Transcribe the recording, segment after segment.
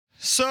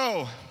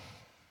So,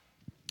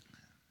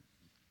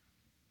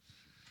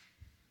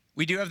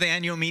 we do have the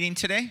annual meeting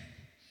today.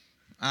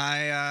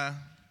 I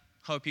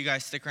hope you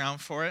guys stick around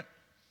for it.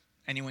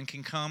 Anyone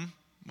can come,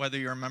 whether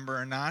you're a member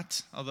or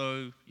not,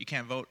 although you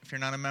can't vote if you're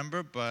not a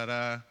member, but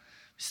we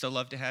still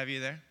love to have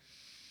you there.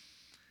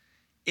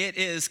 It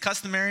is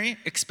customary,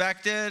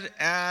 expected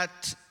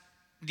at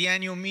the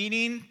annual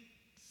meeting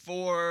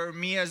for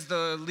me as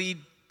the lead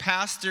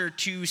pastor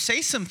to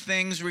say some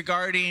things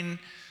regarding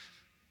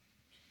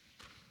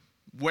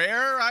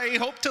where I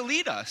hope to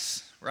lead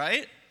us,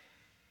 right?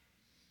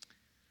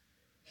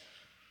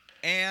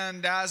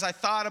 And as I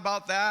thought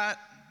about that,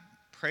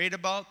 prayed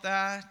about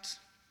that,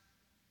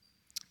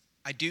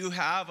 I do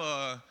have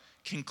a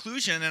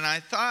conclusion, and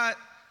I thought,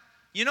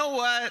 you know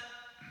what?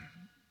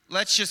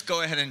 Let's just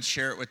go ahead and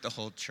share it with the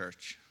whole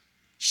church.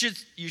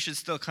 You should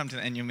still come to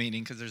the annual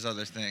meeting because there's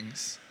other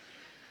things.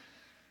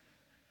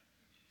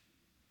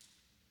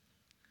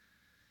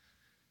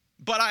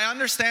 But I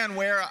understand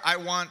where I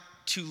want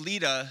to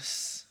lead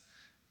us,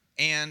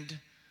 and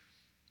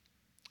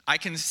I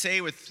can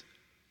say with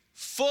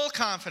full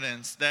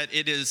confidence that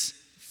it is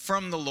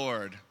from the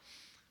Lord,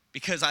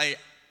 because I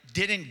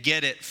didn't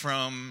get it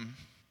from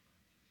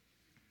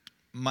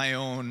my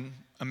own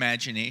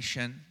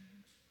imagination.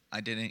 I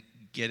didn't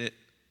get it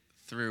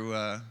through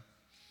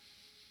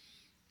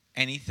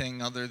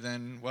anything other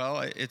than,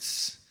 well,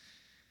 it's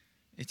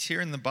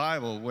here in the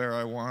Bible where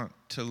I want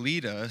to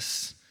lead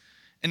us.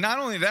 And not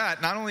only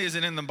that, not only is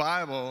it in the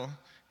Bible,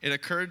 it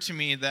occurred to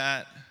me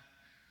that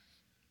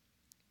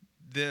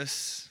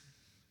this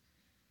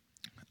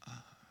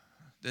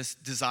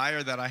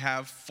desire that I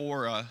have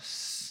for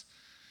us,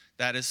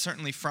 that is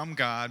certainly from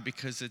God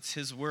because it's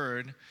His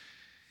word,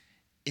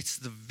 it's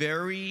the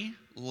very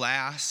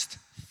last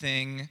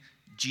thing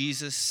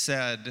Jesus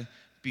said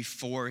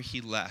before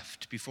He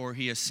left, before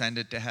He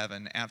ascended to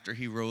heaven, after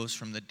He rose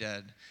from the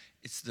dead.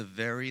 It's the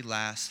very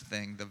last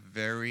thing, the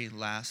very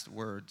last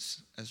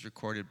words as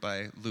recorded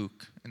by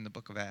Luke in the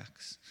book of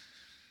Acts.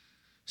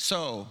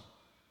 So,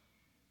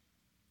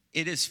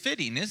 it is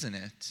fitting, isn't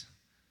it?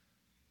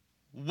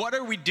 What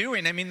are we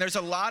doing? I mean, there's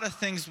a lot of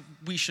things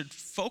we should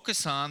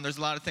focus on. There's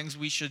a lot of things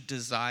we should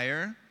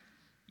desire.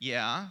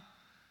 Yeah.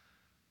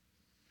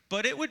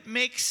 But it would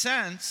make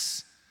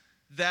sense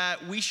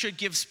that we should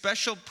give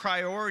special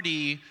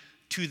priority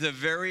to the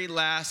very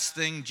last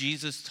thing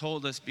Jesus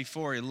told us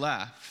before He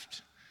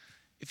left.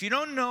 If you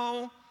don't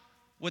know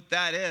what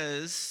that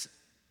is,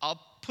 I'll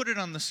put it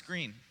on the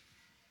screen.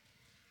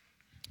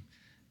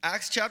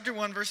 Acts chapter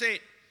 1, verse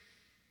 8.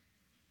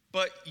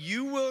 But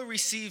you will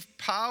receive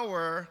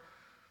power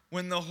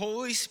when the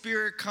Holy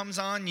Spirit comes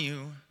on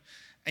you,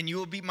 and you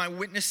will be my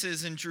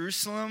witnesses in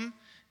Jerusalem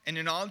and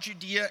in all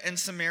Judea and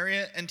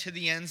Samaria and to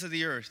the ends of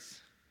the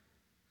earth.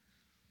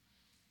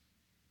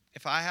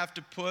 If I have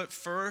to put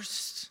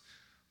first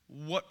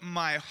what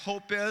my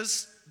hope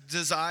is,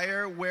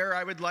 desire, where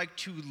I would like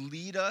to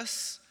lead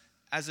us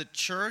as a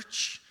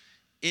church,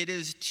 it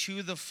is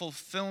to the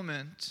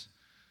fulfillment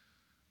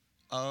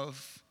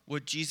of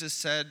what Jesus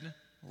said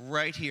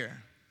right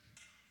here.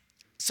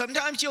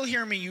 Sometimes you'll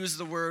hear me use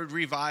the word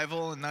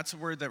revival, and that's a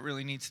word that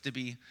really needs to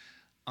be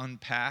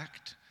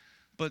unpacked.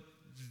 But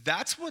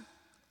that's what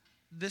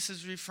this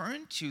is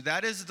referring to.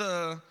 That's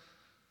the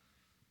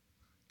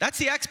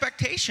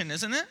expectation,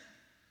 isn't it?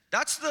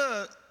 That's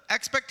the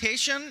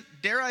expectation.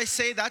 Dare I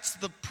say, that's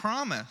the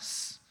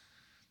promise.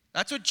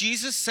 That's what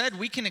Jesus said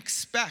we can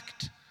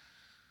expect.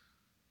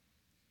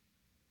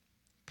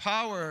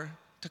 Power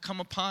to come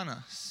upon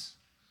us.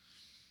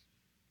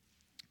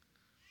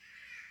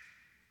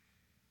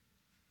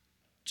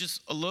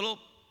 Just a little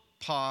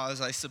pause.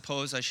 I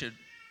suppose I should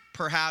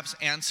perhaps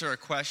answer a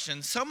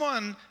question.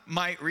 Someone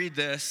might read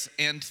this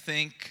and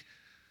think,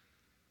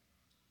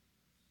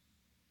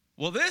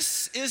 well,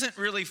 this isn't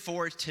really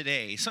for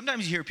today.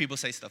 Sometimes you hear people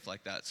say stuff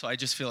like that, so I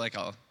just feel like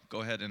I'll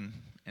go ahead and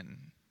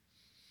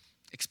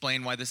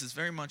explain why this is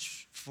very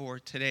much for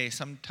today.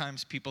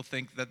 Sometimes people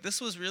think that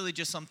this was really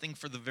just something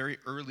for the very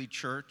early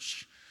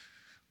church,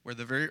 where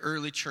the very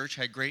early church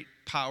had great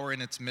power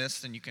in its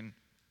midst, and you can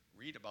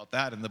read about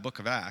that in the book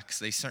of Acts.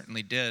 They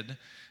certainly did.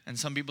 And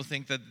some people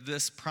think that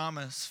this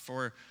promise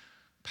for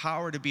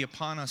power to be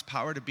upon us,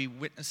 power to be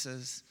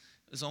witnesses,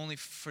 is only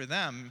for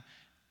them.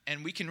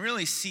 And we can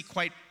really see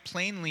quite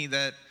plainly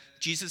that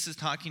Jesus is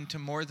talking to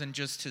more than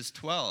just His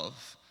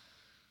 12.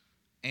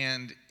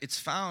 And it's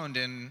found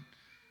in,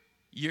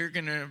 you're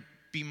going to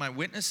be my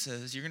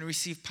witnesses. You're going to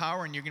receive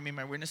power, and you're going to be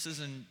my witnesses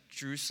in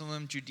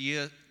Jerusalem,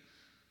 Judea,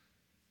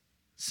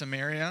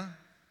 Samaria,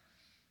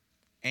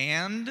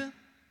 and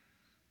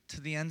to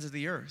the ends of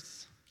the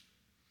earth.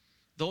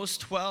 Those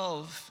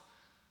 12,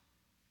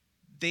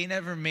 they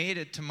never made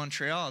it to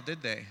Montreal,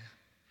 did they?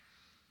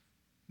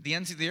 The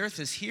ends of the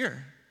earth is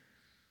here.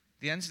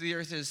 The ends of the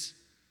earth is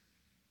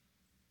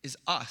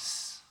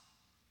us.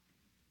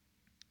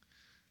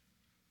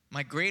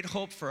 My great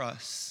hope for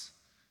us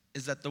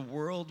is that the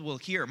world will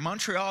hear,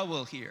 Montreal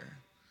will hear.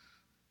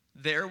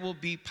 There will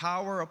be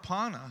power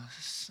upon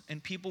us,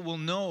 and people will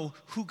know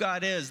who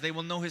God is. They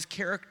will know His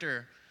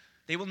character.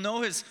 They will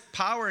know his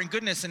power and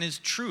goodness and his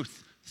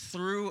truth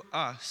through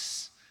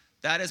us.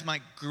 That is my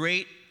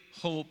great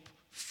hope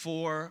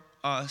for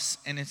us,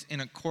 and it's in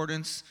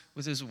accordance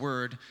with his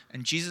word.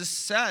 And Jesus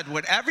said,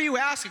 whatever you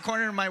ask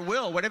according to my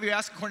will, whatever you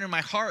ask according to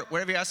my heart,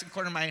 whatever you ask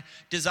according to my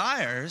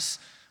desires,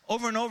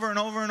 over and over and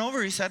over and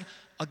over, he said,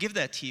 I'll give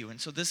that to you. And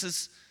so this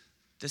is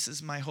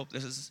my hope.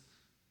 This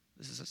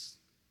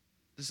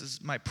is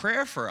my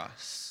prayer for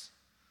us,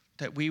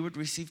 that we would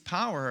receive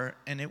power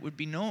and it would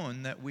be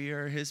known that we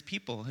are his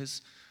people,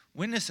 his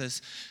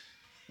witnesses.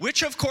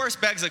 Which, of course,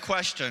 begs a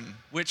question,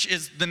 which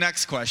is the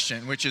next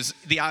question, which is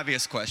the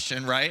obvious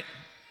question, right?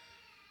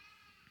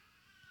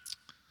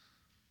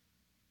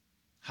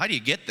 How do you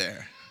get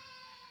there?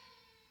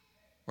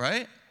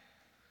 Right?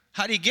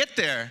 How do you get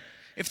there?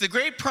 If the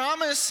great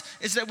promise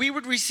is that we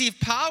would receive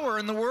power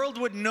and the world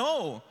would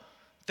know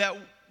that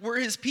we're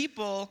his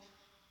people,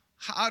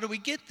 how do we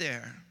get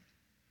there?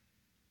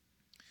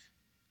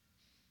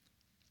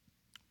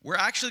 We're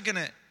actually going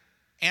to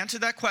answer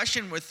that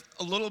question with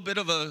a little bit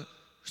of a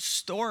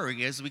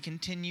story as we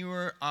continue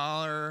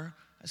our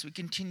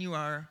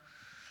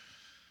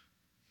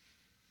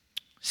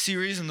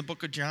series in the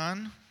book of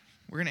John.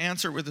 We're going to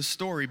answer it with a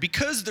story,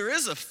 because there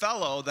is a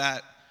fellow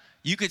that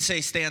you could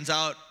say stands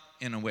out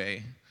in a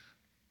way.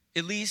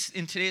 At least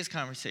in today's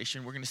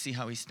conversation, we're going to see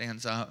how he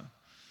stands out.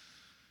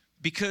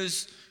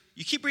 Because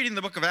you keep reading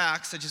the book of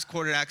Acts. I just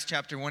quoted Acts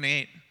chapter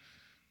 1:8.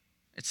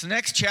 It's the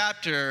next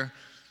chapter.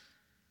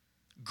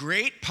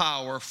 Great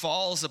power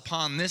falls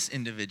upon this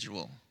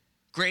individual.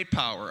 Great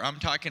power. I'm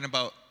talking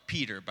about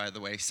Peter, by the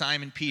way,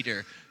 Simon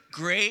Peter.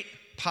 Great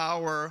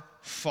power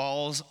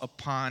falls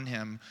upon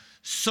him.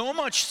 So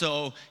much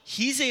so,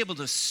 he's able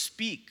to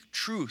speak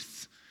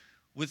truth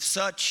with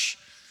such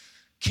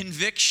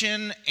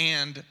conviction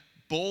and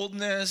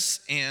boldness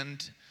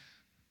and,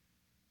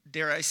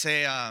 dare I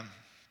say,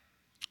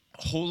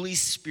 Holy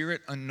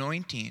Spirit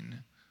anointing,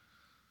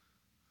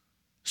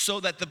 so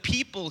that the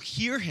people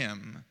hear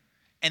him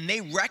and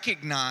they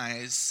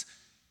recognize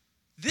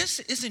this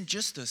isn't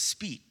just a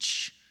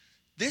speech.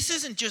 This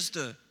isn't just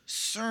a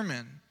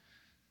sermon.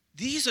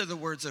 These are the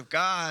words of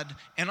God.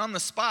 And on the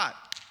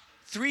spot,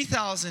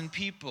 3,000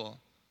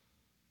 people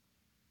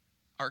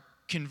are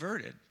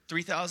converted.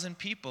 3,000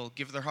 people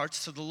give their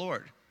hearts to the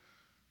Lord.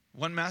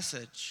 One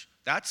message.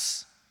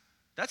 That's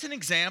an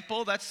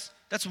example. That's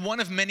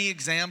one of many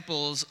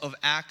examples of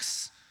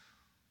Acts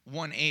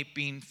 1:8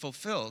 being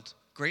fulfilled.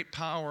 Great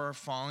power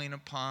falling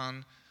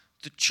upon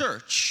the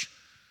church.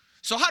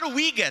 So how do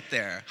we get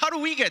there? How do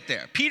we get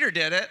there? Peter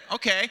did it.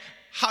 Okay,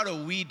 how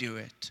do we do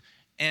it?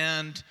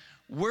 And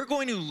we're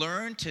going to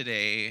learn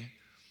today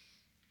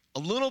a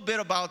little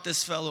bit about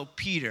this fellow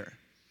Peter.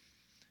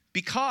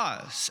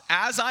 Because,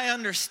 as I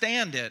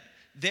understand it,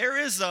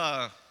 there's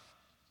a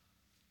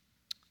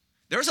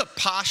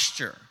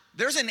posture,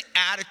 there's an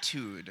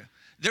attitude,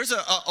 there's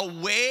a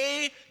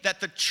way that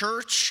the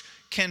church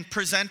can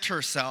present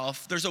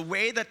herself. There's a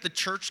way that the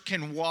church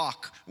can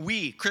walk,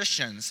 we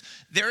Christians.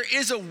 There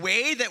is a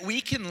way that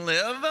we can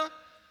live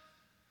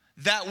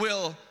that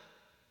will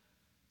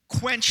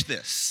quench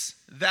this,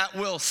 that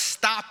will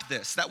stop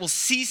this, that will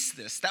cease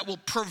this, that will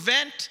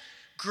prevent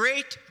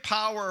great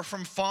power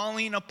from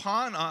falling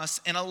upon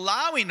us and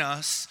allowing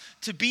us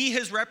to be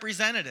his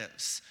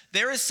representatives.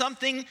 There is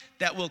something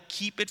that will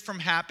keep it from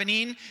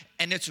happening,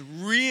 and it's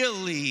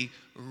really,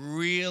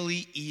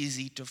 really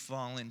easy to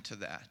fall into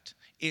that.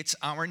 It's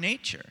our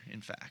nature, in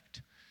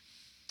fact.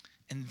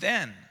 And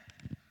then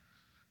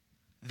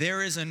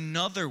there is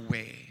another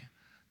way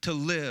to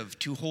live,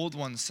 to hold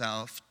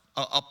oneself,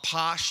 a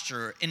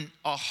posture, in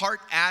a heart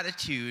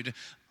attitude.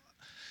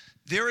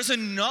 There is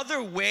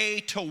another way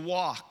to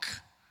walk,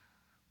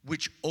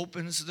 which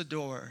opens the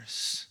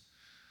doors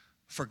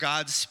for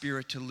God's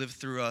Spirit to live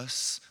through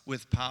us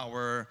with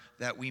power,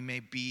 that we may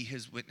be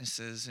his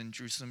witnesses in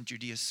Jerusalem,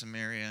 Judea,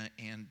 Samaria,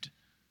 and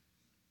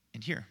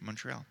here,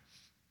 Montreal.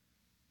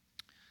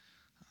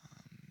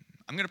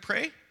 I'm going to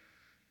pray,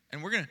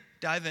 and we're going to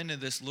dive into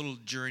this little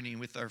journey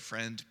with our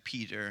friend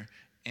Peter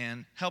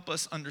and help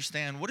us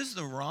understand what is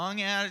the wrong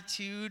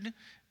attitude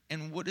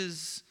and what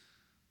is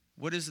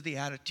the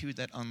attitude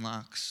that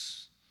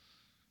unlocks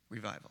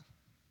revival.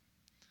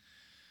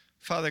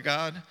 Father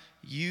God,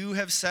 you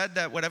have said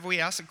that whatever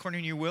we ask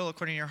according to your will,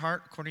 according to your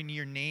heart, according to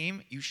your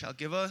name, you shall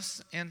give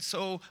us. And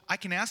so I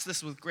can ask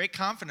this with great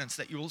confidence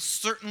that you will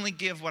certainly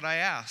give what I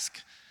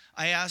ask.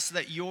 I ask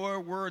that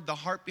your word, the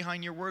heart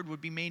behind your word, would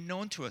be made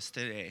known to us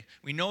today.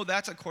 We know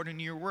that's according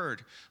to your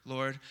word,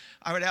 Lord.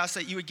 I would ask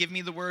that you would give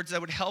me the words that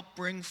would help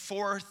bring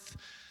forth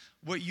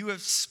what you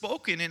have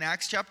spoken in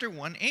Acts chapter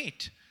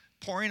 1:8,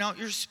 pouring out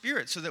your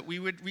Spirit so that we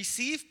would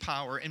receive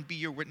power and be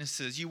your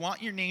witnesses. You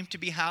want your name to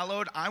be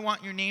hallowed. I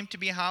want your name to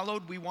be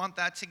hallowed. We want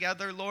that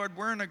together, Lord.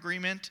 We're in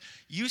agreement.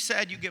 You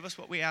said you give us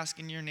what we ask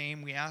in your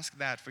name. We ask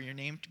that for your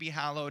name to be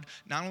hallowed,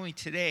 not only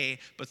today,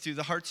 but through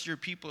the hearts of your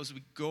people as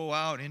we go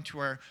out into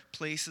our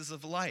places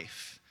of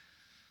life.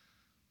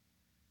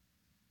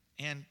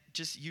 And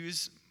just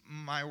use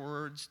my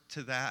words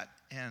to that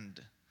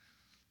end.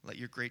 Let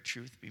your great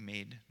truth be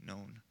made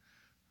known.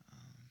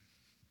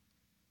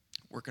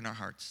 work in our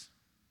hearts.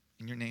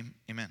 In your name,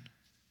 amen.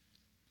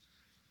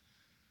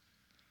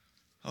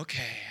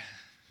 Okay.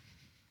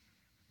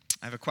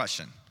 I have a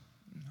question.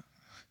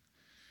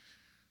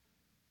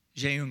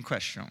 J'ai une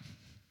question.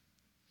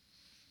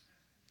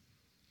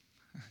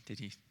 Did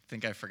he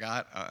think I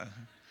forgot?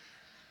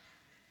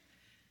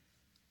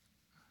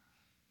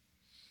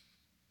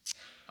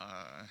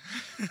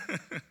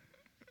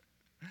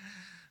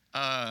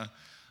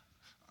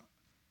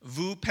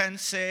 Vous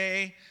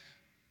pensez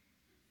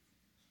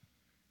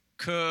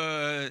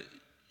que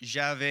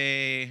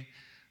j'avais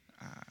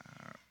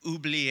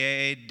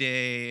oublié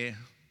de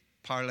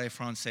parler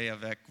français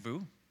avec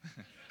vous?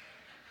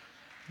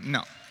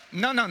 No.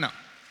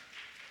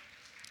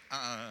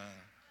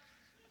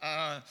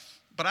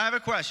 But I have a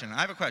question.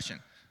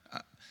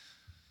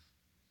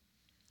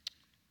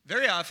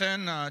 Very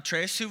often,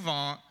 très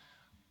souvent,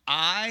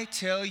 I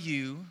tell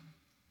you,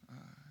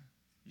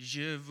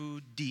 je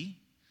vous dis,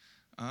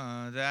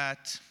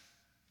 that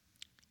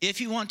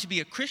if you want to be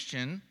a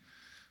Christian,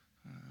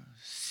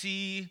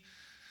 si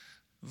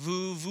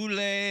vous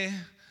voulez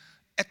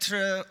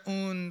être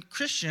un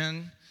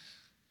Christian,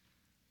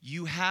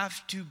 you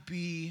have to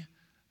be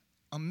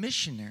a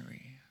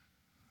missionary.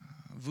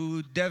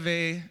 Vous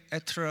devez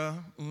être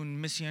un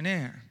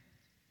missionnaire.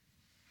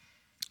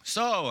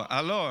 So,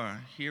 alors,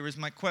 here is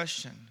my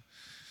question.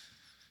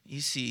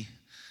 Ici,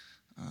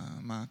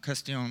 ma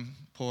question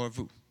pour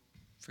vous,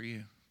 for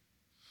you.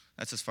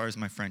 That's as far as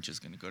my French is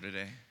going to go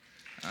today.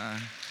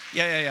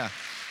 Yeah.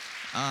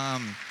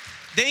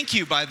 Thank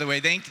you, by the way.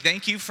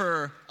 Thank you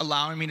for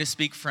allowing me to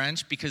speak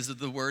French, because of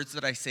the words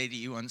that I say to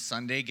you on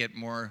Sunday get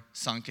more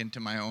sunk into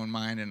my own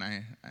mind, and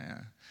I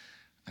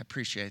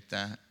appreciate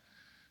that.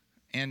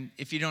 And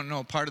if you don't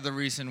know, part of the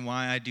reason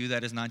why I do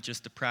that is not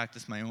just to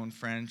practice my own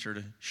French or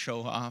to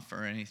show off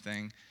or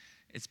anything.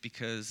 It's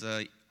because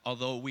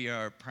although we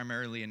are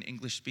primarily an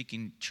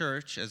English-speaking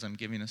church, as I'm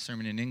giving a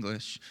sermon in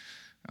English,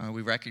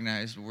 we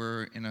recognize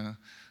we're in a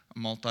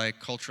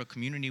multicultural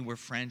community where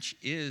French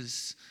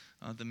is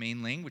the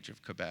main language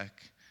of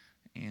Quebec.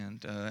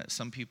 And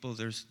some people,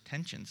 there's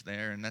tensions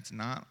there, and that's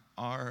not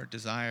our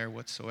desire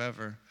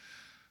whatsoever.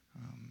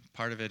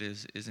 Part of it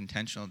is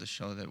intentional to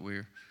show that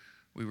we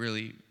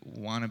really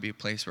want to be a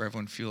place where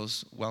everyone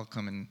feels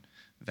welcome and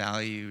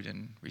valued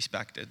and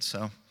respected.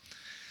 So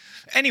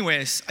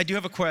anyways, I do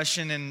have a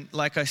question, and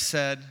like I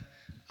said,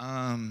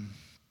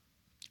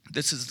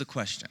 this is the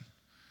question.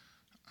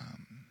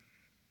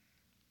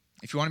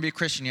 If you want to be a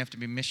Christian, you have to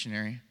be a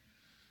missionary.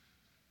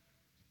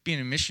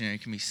 Being a missionary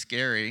can be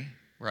scary,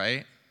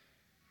 right?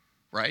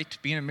 Right?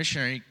 Being a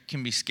missionary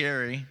can be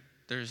scary.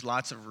 There's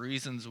lots of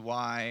reasons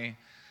why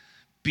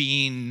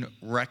being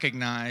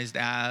recognized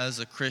as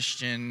a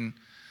Christian,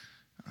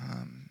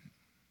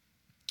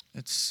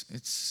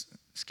 it's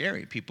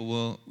scary. People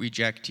will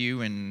reject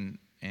you, and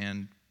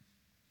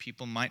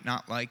people might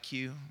not like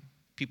you.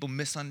 People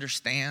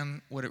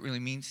misunderstand what it really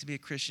means to be a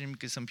Christian,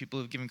 because some people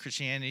have given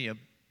Christianity a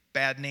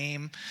bad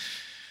name.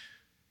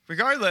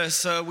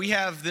 Regardless, we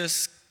have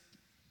this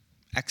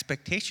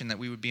expectation that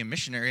we would be a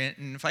missionary.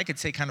 And if I could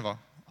say kind of a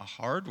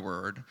hard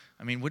word,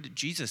 I mean, what did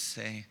Jesus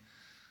say?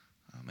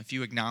 If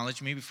you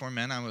acknowledge me before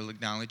men, I will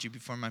acknowledge you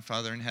before my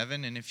Father in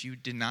heaven. And if you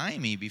deny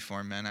me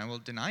before men, I will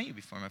deny you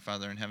before my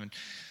Father in heaven.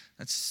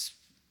 That's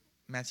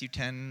Matthew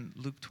 10,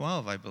 Luke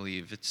 12, I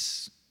believe.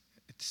 It's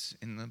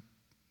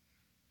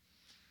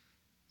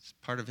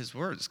part of his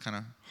words, kind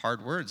of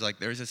hard words. Like,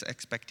 there's this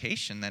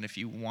expectation that if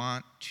you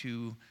want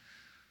to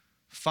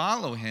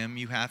follow him,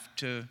 you have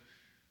to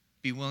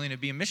be willing to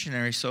be a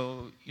missionary.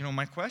 So,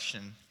 my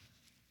question,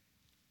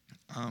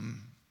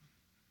 can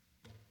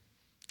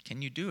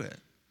you do it?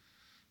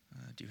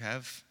 Do you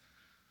have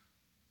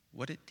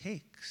what it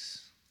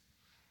takes?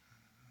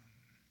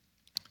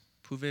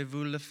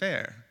 Pouvez-vous le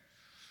faire?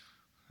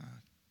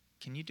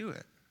 Can you do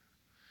it?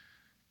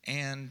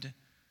 And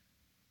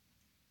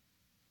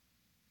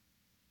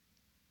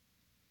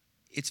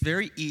it's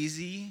very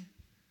easy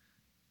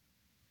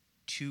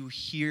to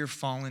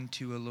fall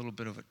into a little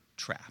bit of a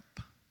trap.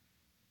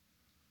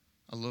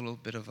 A little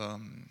bit of,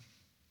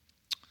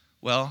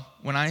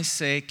 when I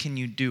say, can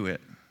you do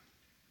it?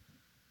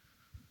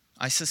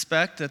 I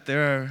suspect that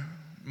there are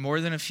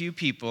more than a few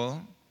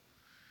people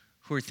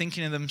who are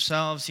thinking to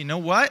themselves, you know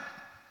what?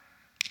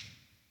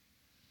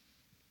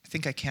 I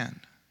think I can.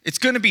 It's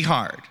going to be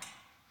hard.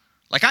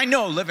 Like, I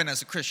know living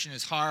as a Christian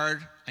is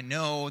hard. I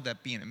know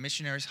that being a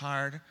missionary is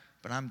hard,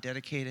 but I'm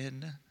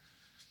dedicated.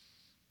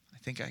 I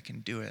think I can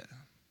do it.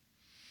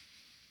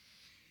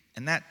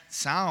 And that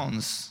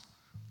sounds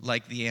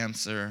like the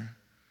answer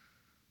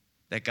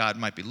that God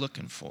might be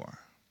looking for.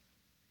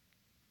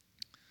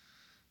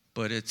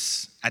 But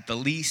it's at the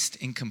least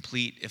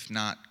incomplete, if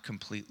not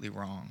completely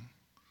wrong.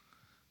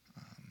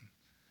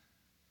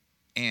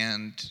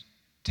 And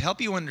to help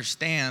you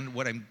understand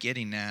what I'm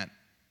getting at,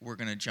 we're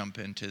going to jump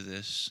into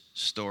this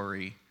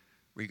story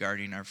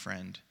regarding our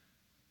friend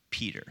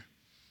Peter.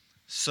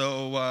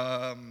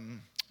 So,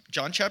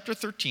 John chapter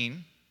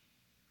 13,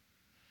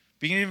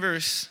 beginning in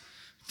verse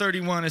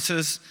 31, it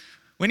says,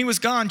 when he was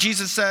gone,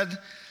 Jesus said,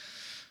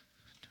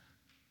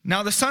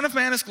 Now the Son of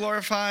Man is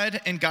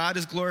glorified, and God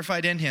is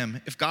glorified in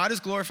him. If God is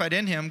glorified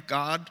in him,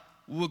 God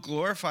will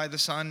glorify the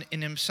Son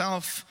in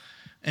himself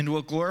and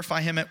will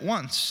glorify him at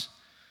once.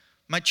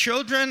 My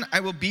children, I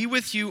will be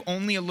with you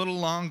only a little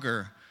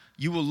longer.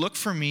 You will look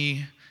for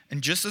me,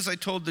 and just as I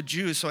told the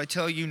Jews, so I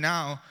tell you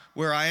now,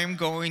 where I am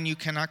going, you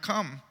cannot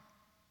come.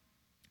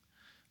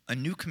 A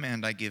new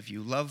command I give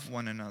you, love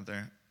one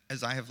another.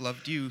 As I have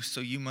loved you,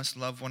 so you must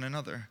love one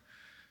another.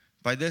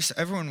 By this,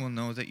 everyone will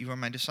know that you are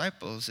my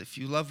disciples, if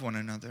you love one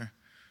another.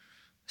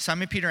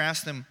 Simon Peter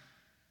asked him,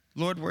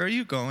 Lord, where are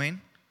you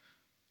going?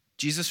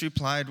 Jesus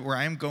replied, where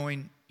I am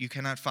going, you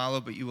cannot follow,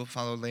 but you will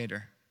follow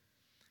later.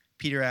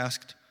 Peter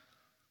asked,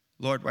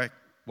 Lord,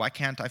 why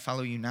can't I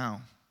follow you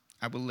now?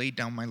 I will lay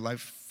down my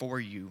life for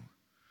you.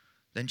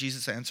 Then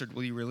Jesus answered,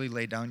 will you really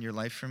lay down your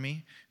life for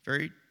me?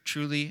 Very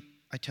truly,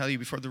 I tell you,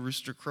 before the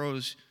rooster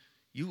crows,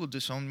 you will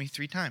disown me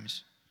 3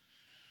 times.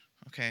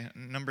 Okay, a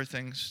number of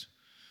things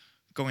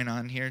going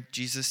on here.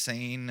 Jesus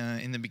saying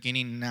in the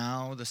beginning,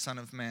 now the Son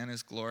of Man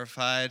is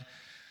glorified.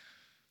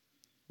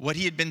 What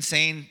he had been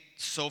saying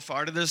so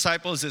far to the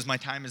disciples is, my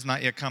time has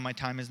not yet come, my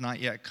time has not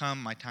yet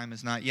come, my time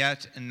is not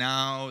yet. And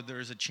now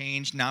there's a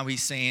change. Now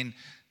he's saying,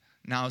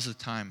 now is the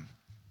time.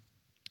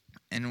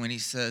 And when he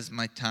says,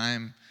 my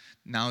time,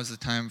 now is the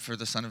time for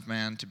the Son of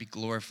Man to be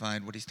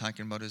glorified, what he's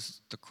talking about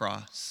is the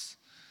cross.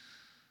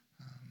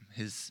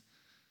 His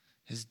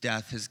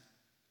death, his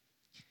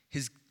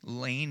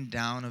laying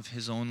down of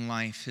his own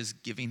life, his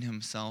giving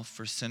himself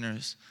for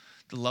sinners.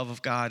 The love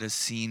of God is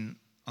seen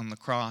on the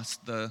cross.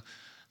 The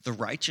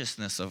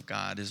righteousness of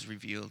God is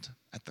revealed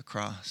at the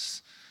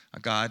cross. A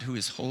God who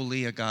is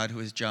holy, a God who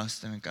is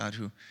just, and a God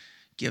who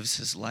gives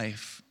his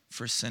life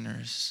for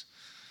sinners.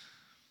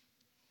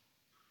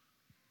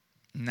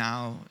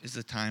 Now is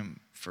the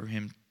time for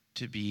him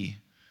to be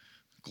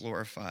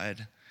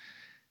glorified.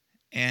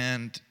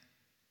 And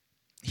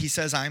he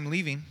says, I'm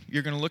leaving.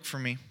 You're going to look for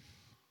me.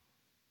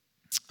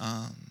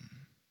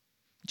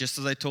 Just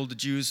as I told the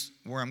Jews,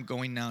 where I'm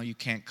going now, you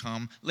can't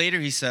come. Later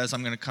he says,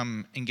 I'm going to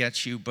come and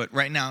get you. But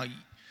right now,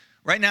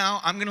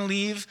 I'm going to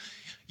leave.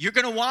 You're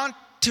going to want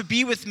to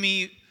be with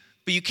me,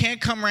 but you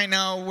can't come right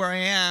now where I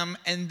am.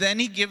 And then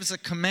he gives a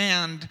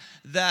command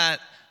that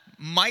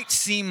might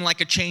seem like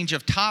a change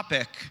of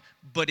topic,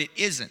 but it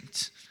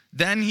isn't.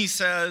 Then he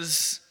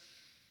says,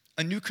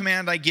 a new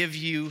command I give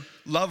you,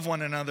 love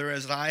one another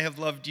as I have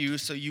loved you,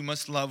 so you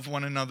must love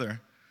one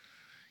another.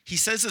 He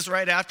says this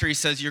right after he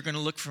says, you're going to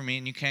look for me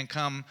and you can't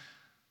come.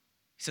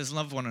 He says,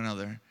 love one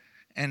another.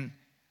 And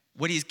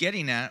what he's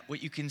getting at,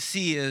 what you can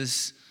see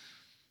is,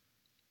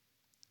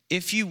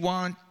 if you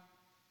want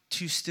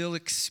to still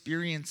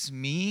experience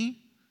me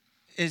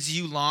as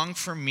you long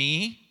for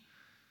me,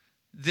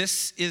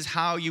 this is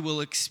how you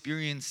will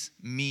experience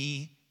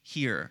me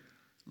here.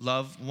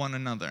 Love one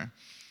another.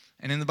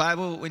 And in the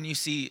Bible, when you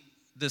see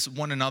this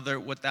one another,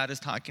 what that is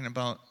talking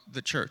about,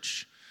 the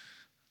church.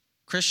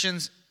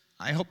 Christians,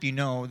 I hope you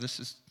know,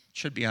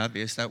 should be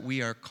obvious, that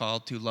we are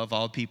called to love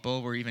all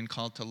people. We're even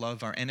called to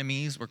love our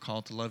enemies. We're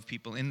called to love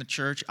people in the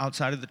church,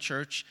 outside of the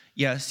church.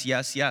 Yes,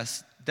 yes,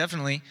 yes,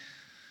 definitely.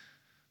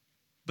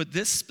 But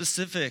this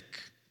specific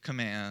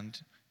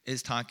command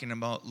is talking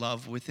about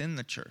love within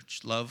the church,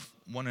 love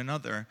one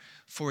another.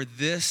 For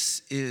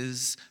this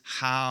is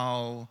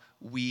how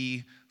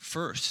we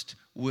first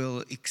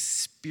will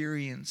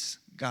experience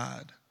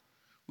God.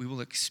 We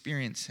will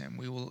experience him.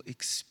 We will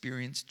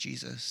experience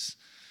Jesus.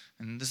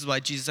 And this is why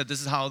Jesus said,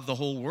 this is how the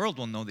whole world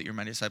will know that you're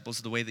my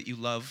disciples, the way that you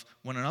love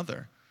one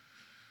another.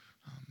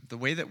 The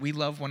way that we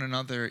love one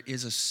another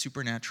is a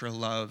supernatural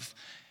love.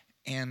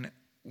 And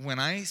when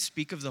I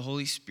speak of the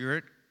Holy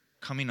Spirit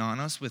coming on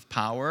us with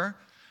power,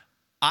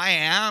 I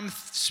am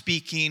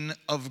speaking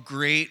of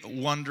great,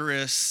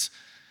 wondrous,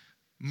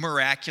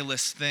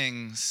 miraculous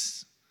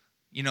things,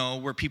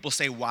 where people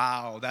say,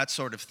 wow, that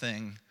sort of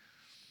thing.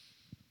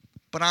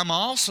 But I'm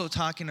also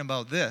talking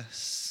about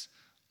this,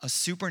 a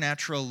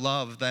supernatural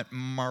love that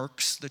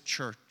marks the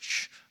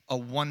church, a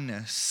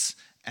oneness.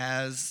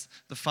 As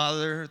the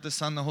Father, the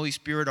Son, the Holy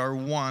Spirit are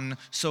one,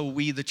 so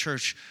we, the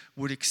church,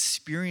 would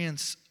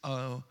experience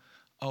a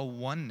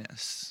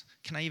oneness.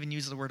 Can I even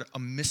use the word a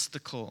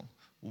mystical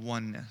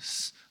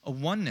oneness? A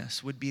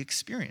oneness would be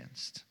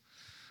experienced.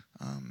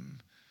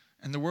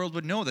 And the world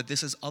would know that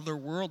this is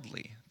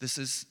otherworldly. This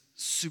is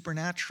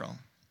supernatural.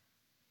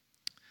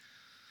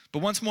 But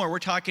once more, we're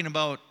talking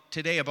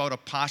today about a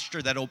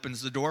posture that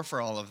opens the door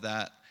for all of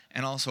that,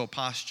 and also a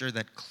posture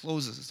that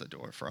closes the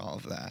door for all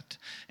of that.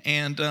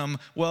 And,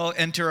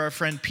 enter our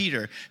friend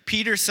Peter.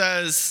 Peter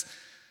says,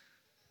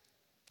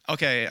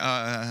 okay,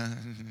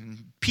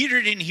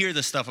 Peter didn't hear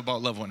the stuff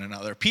about love one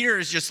another. Peter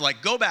is just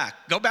like, go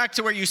back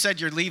to where you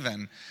said you're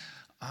leaving.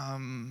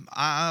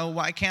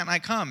 Why can't I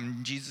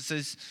come? Jesus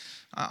says,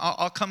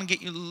 I'll come and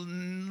get you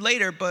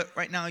later, but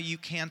right now you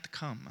can't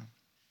come.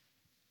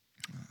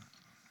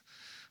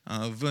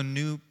 Vous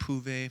ne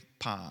pouvez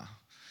pas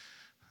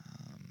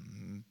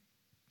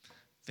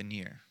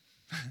venir.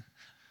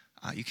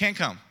 You can't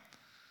come.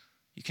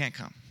 You can't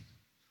come.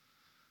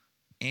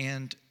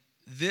 And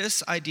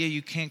this idea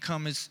you can't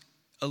come is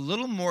a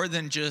little more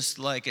than just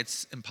like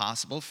it's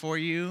impossible for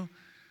you.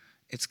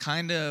 It's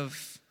kind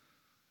of,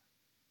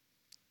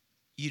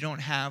 you don't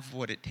have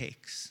what it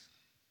takes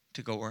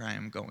to go where I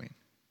am going.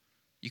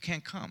 You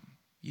can't come.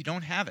 You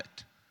don't have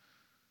it.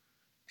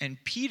 And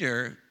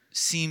Peter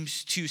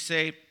seems to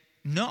say,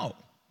 no,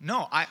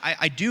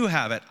 I do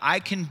have it. I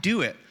can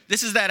do it.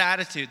 This is that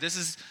attitude.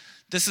 This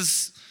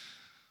is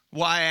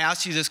why I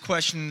asked you this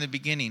question in the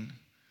beginning,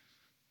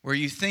 where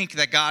you think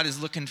that God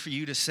is looking for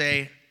you to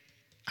say,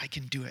 I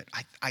can do it.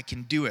 I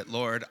can do it,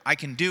 Lord. I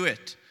can do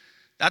it.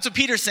 That's what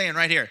Peter's saying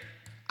right here.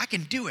 I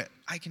can do it.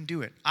 I can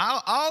do it.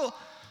 I'll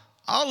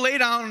lay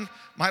down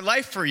my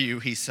life for you,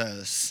 he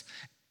says.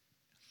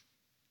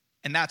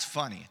 And that's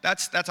funny.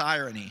 That's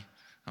irony,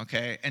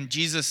 okay? And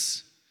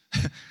Jesus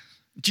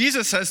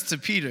says to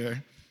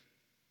Peter,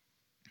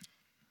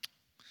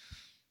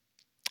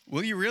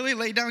 will you really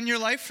lay down your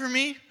life for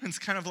me? And it's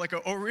kind of like,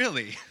 oh,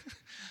 really?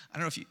 I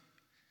don't know if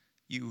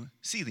you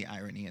see the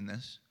irony in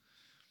this.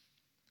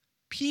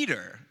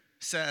 Peter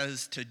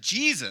says to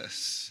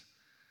Jesus,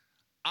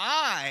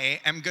 I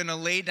am going to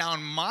lay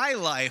down my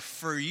life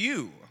for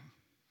you.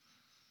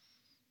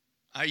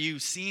 Are you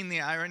seeing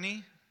the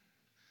irony?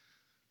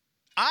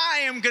 I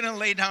am going to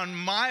lay down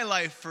my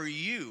life for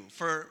you.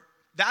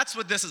 That's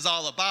what this is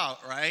all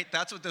about, right?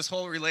 That's what this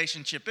whole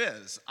relationship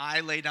is.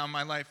 I lay down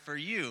my life for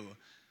you.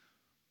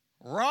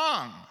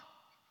 Wrong.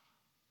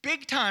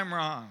 Big time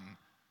wrong.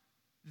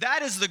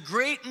 That is the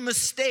great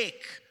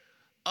mistake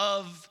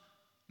of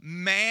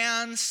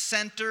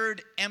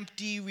man-centered,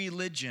 empty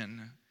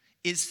religion,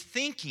 is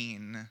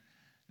thinking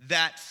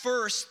that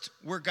first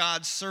we're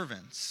God's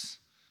servants.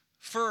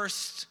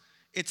 First,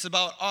 it's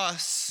about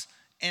us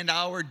and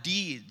our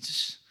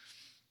deeds.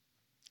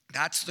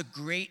 That's the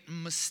great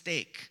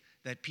mistake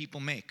that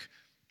people make.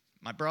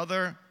 My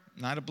brother,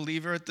 not a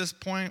believer at this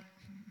point.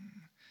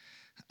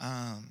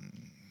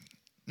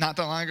 Not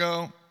that long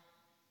ago,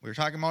 we were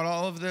talking about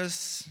all of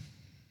this.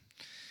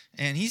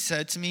 And he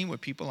said to me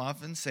what people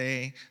often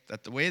say,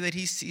 that the way that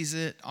he sees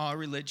it, all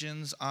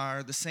religions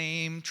are the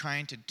same,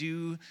 trying to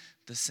do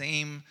the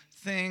same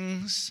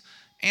things.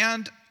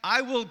 And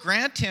I will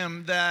grant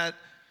him that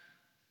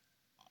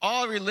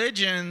all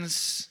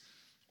religions,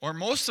 or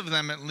most of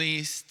them at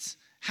least,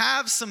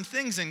 have some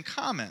things in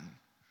common.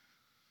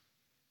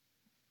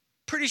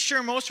 Pretty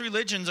sure most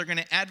religions are going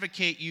to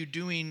advocate you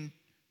doing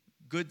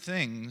good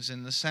things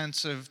in the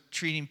sense of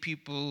treating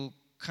people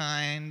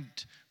kind,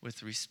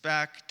 with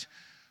respect,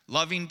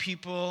 loving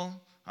people.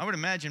 I would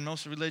imagine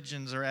most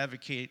religions are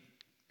advocating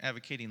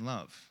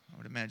love. I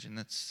would imagine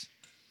that's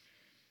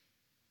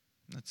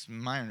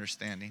my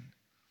understanding.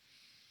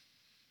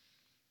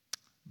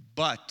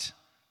 But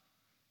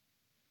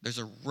there's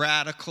a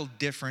radical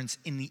difference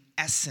in the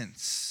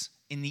essence,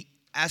 in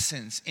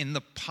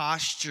the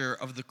posture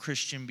of the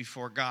Christian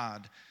before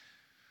God.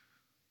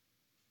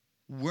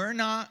 We're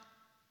not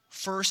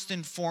first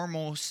and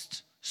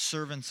foremost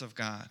servants of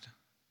God.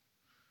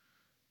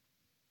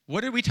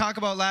 What did we talk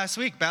about last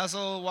week?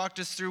 Basil walked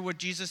us through what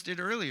Jesus did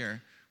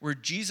earlier, where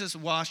Jesus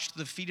washed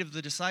the feet of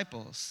the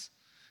disciples.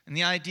 And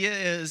the idea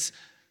is,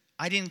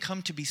 I didn't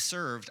come to be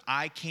served,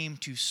 I came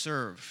to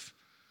serve.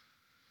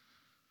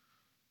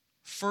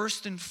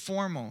 First and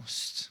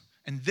foremost,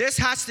 and this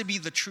has to be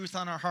the truth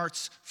on our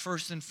hearts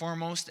first and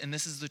foremost, and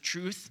this is the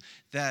truth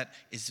that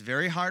is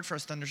very hard for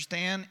us to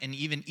understand and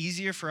even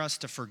easier for us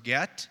to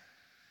forget.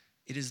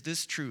 It is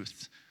this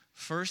truth.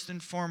 First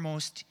and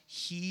foremost,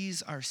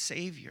 he's our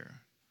Savior.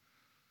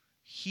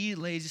 He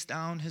lays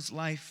down his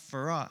life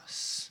for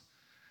us.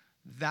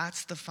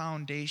 That's the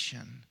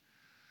foundation.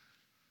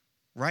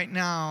 Right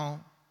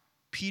now,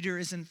 Peter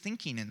isn't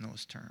thinking in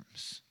those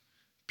terms.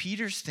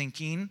 Peter's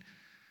thinking,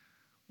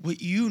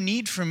 what you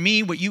need from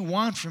me, what you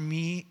want from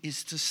me,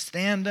 is to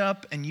stand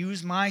up and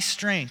use my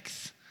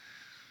strength.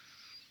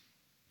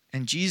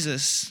 And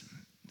Jesus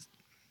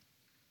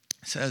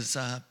says,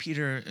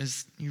 Peter,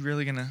 is you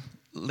really going to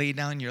lay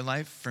down your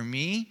life for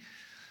me?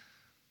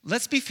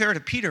 Let's be fair to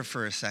Peter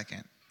for a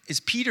second. Is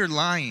Peter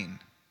lying?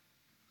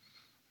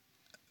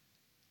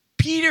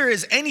 Peter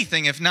is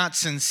anything if not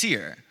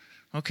sincere,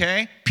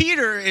 okay?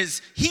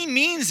 He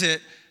means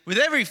it with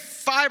every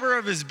fiber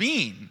of his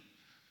being.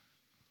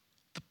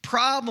 The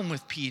problem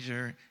with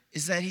Peter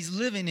is that he's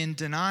living in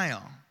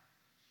denial.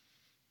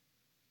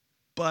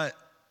 But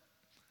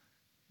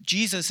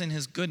Jesus in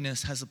his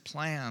goodness has a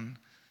plan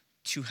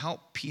to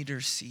help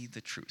Peter see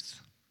the truth.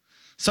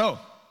 So,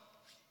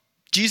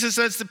 Jesus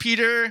says to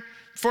Peter,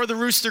 before the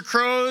rooster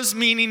crows,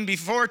 meaning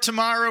before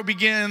tomorrow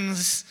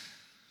begins,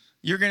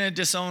 you're going to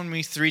disown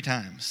me 3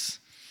 times.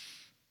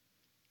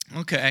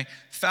 Okay,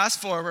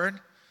 fast forward.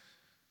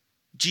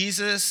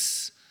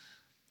 Jesus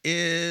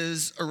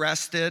is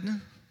arrested,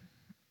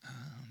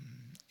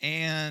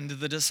 and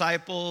the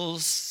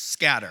disciples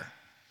scatter.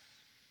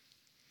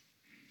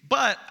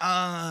 But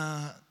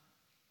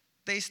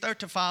they start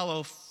to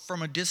follow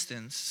from a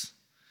distance.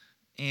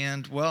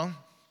 And,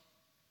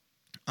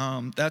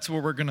 that's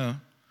where we're going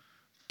to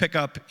pick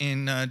up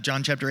in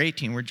John chapter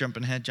 18. We're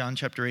jumping ahead, John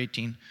chapter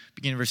 18,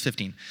 beginning of verse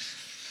 15.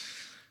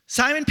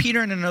 Simon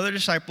Peter and another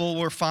disciple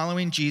were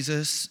following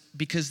Jesus.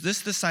 Because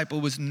this disciple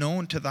was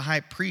known to the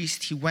high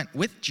priest, he went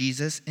with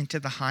Jesus into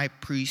the high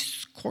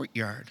priest's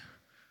courtyard.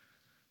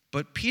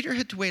 But Peter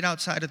had to wait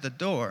outside of the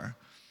door.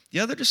 The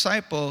other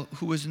disciple,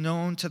 who was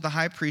known to the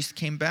high priest,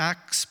 came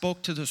back,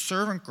 spoke to the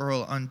servant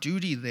girl on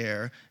duty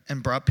there,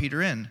 and brought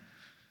Peter in.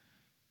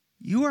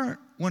 "You are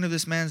one of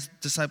this man's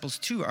disciples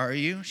too, are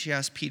you?" she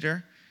asked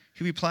Peter.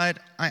 He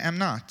replied, "I am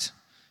not."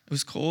 It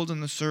was cold,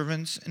 and the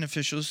servants and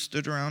officials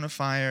stood around a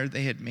fire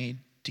they had made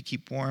to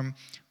keep warm.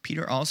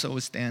 Peter also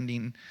was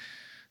standing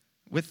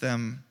with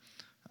them,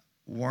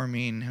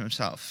 warming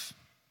himself.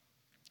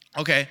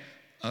 Okay,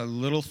 a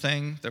little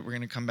thing that we're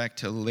going to come back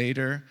to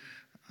later.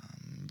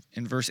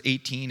 In verse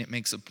 18, it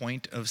makes a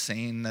point of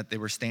saying that they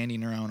were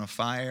standing around a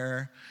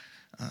fire.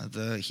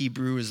 The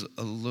Hebrew is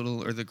a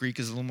little, or the Greek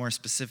is a little more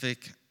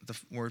specific. The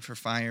word for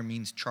fire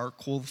means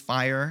charcoal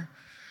fire.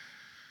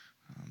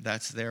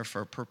 That's there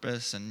for a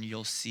purpose, and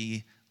you'll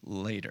see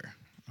later,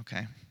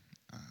 okay?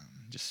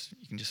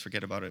 You can just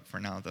forget about it for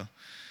now, though.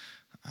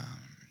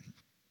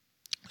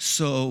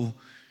 So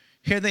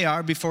here they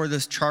are before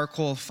this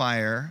charcoal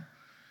fire,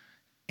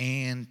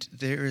 and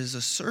there is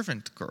a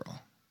servant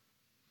girl.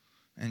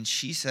 And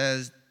she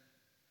says,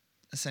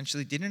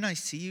 essentially, "Didn't I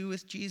see you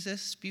with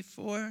Jesus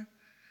before?"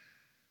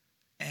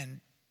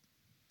 And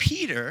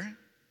Peter,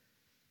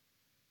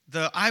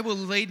 "I will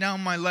lay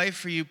down my life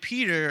for you,"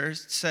 Peter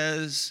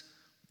says,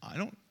 I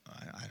don't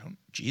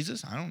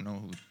know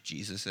who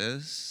Jesus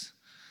is.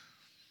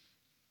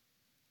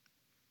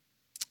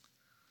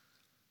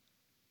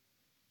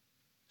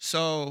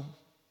 So,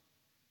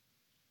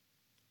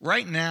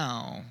 right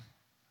now,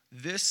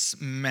 this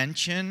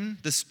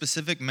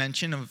specific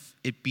mention of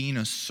it being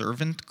a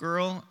servant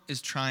girl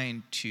is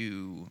trying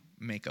to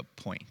make a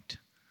point.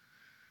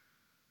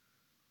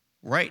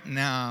 Right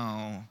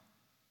now,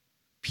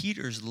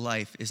 Peter's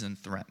life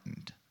isn't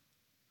threatened.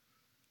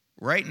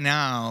 Right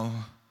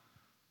now,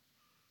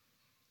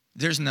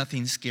 there's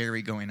nothing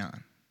scary going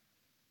on.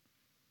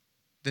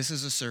 This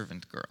is a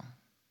servant girl.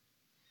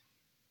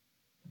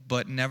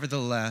 But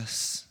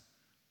nevertheless,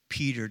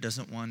 Peter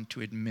doesn't want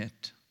to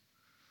admit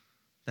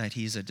that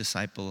he's a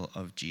disciple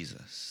of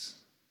Jesus.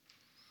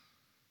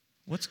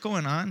 What's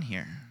going on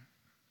here?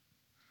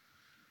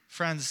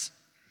 Friends,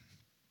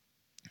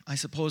 I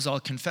suppose I'll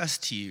confess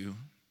to you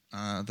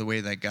the way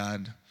that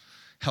God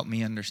helped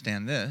me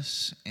understand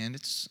this, and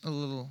it's a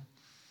little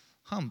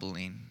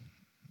humbling.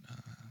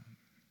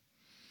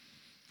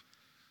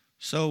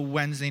 So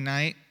Wednesday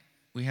night,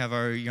 we have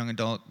our young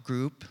adult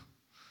group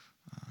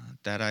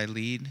that I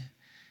lead,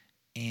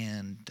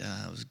 and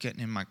I was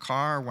getting in my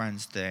car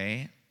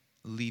Wednesday,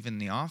 leaving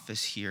the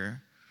office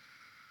here,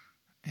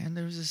 and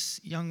there was this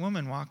young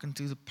woman walking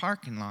through the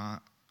parking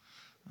lot,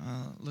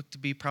 looked to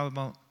be probably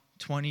about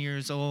 20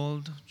 years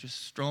old,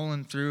 just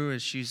strolling through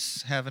as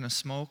she's having a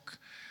smoke,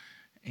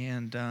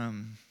 and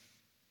I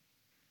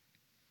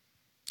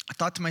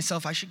thought to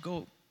myself, I should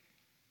go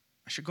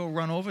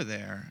run over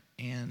there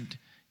and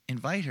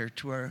invite her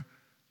to our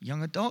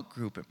young adult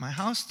group at my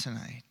house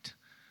tonight.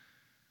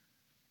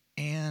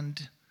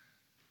 And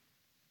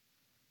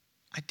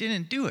I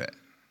didn't do it.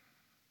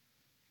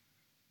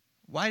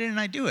 Why didn't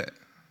I do it?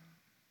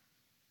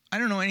 I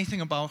don't know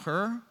anything about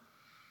her.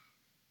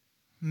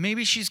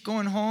 Maybe she's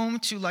going home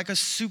to like a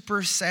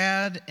super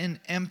sad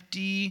and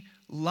empty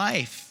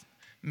life.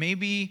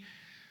 Maybe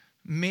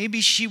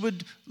she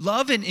would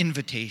love an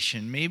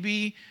invitation.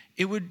 Maybe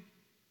it would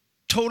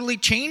totally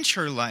change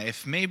her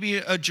life. Maybe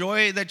a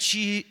joy that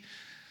she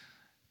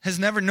has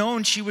never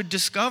known she would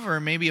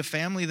discover. Maybe a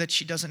family that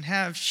she doesn't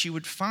have she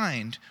would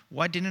find.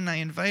 Why didn't I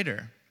invite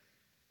her?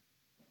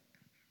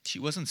 She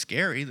wasn't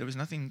scary. There was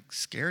nothing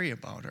scary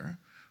about her.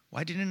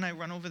 Why didn't I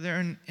run over there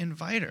and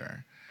invite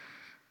her?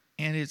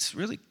 And it's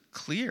really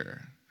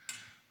clear.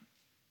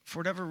 For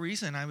whatever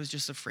reason, I was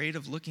just afraid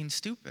of looking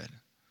stupid.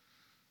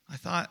 I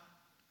thought,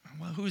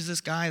 well, who's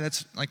this guy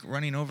that's like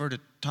running over to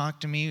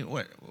talk to me?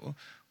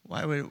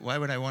 Why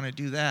would I want to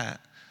do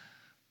that?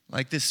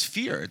 Like this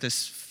fear.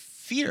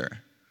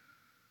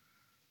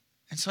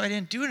 And so I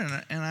didn't do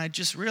it, and I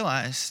just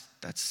realized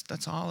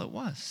that's all it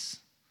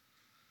was.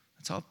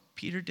 That's all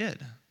Peter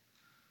did.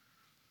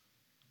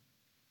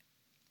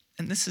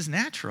 And this is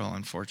natural,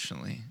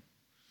 unfortunately.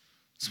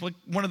 It's what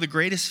one of the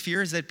greatest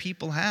fears that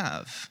people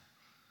have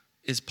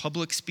is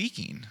public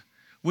speaking,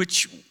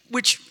 which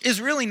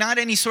is really not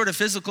any sort of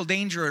physical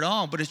danger at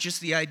all, but it's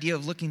just the idea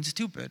of looking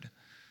stupid.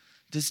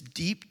 This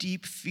deep,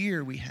 deep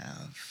fear we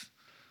have.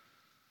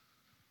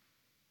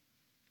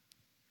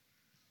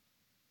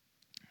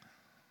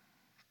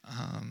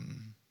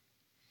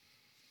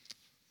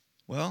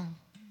 Well,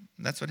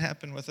 that's what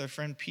happened with our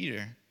friend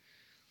Peter.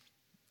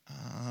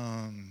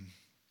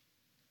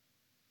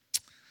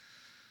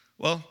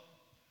 Well,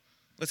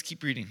 let's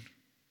keep reading,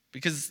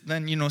 because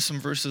then, some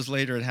verses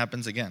later it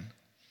happens again.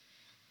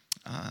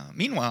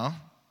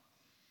 Meanwhile,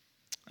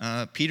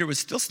 Peter was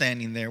still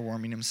standing there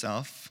warming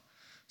himself.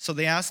 So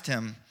they asked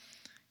him,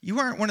 "You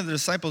aren't one of the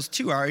disciples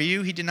too, are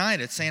you?" He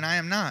denied it, saying, "I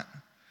am not."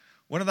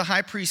 One of the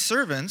high priest's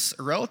servants,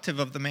 a relative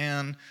of the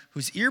man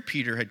whose ear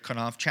Peter had cut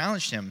off,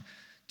 challenged him.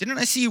 "Didn't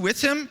I see you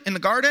with him in the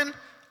garden?"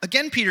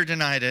 Again, Peter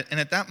denied it, and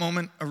at that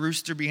moment, a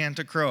rooster began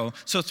to crow.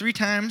 So 3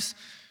 times,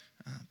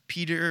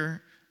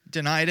 Peter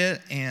denied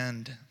it,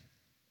 and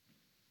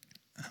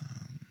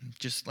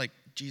just like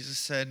Jesus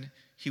said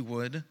he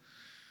would.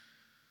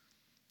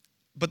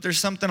 But there's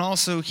something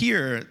also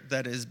here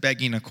that is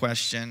begging a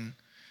question.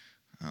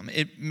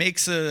 It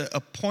makes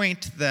a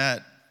point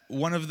that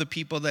one of the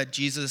people that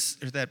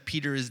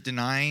Peter is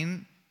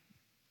denying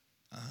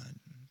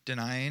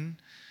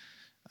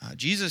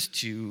Jesus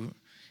to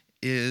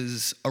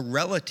is a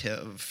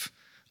relative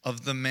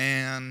of the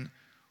man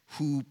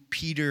who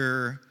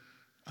Peter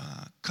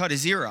cut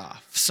his ear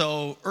off.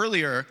 So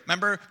earlier,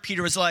 remember,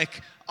 Peter was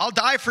like, "I'll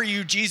die for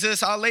you,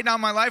 Jesus. I'll lay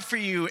down my life for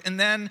you." And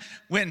then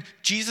when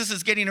Jesus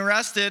is getting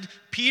arrested,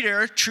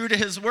 Peter, true to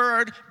his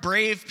word,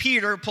 brave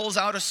Peter, pulls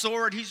out a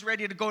sword. He's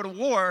ready to go to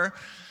war.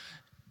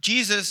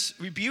 Jesus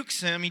rebukes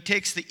him. He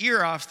takes the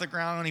ear off the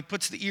ground. He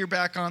puts the ear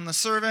back on the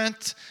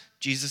servant.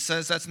 Jesus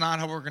says, "That's not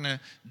how we're going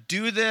to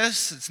do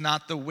this. It's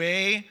not the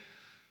way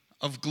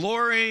of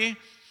glory."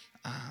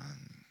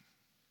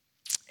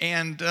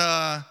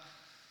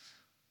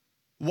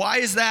 Why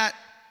is that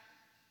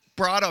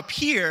brought up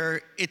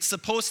here? It's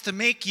supposed to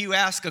make you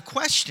ask a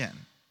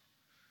question.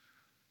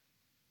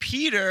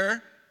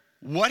 Peter,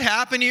 what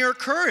happened to your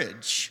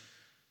courage?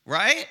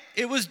 Right?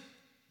 It was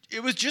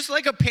just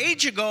like a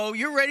page ago,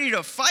 you're ready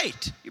to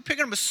fight. You're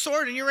picking up a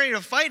sword and you're ready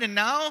to fight, and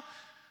now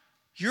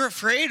you're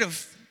afraid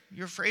of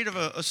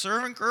a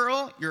servant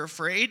girl. You're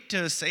afraid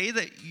to say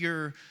that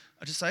you're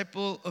a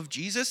disciple of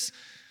Jesus.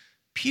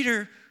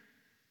 Peter,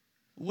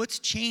 what's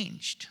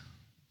changed?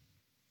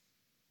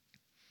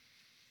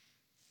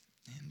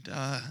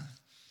 And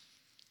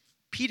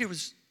Peter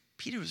was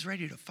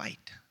ready to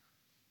fight.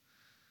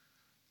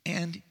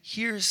 And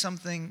here's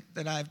something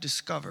that I've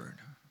discovered.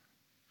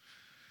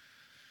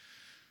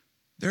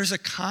 There's a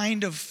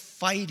kind of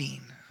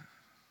fighting.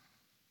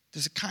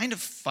 There's a kind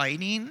of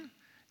fighting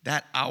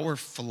that our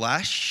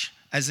flesh,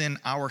 as in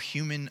our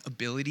human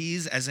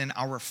abilities, as in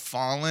our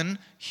fallen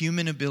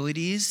human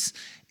abilities,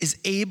 is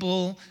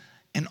able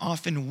and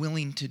often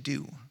willing to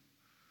do.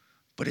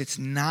 But it's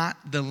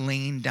not the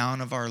laying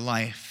down of our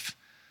life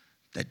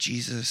that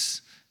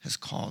Jesus has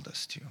called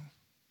us to.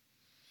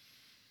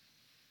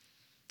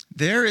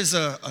 There is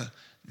a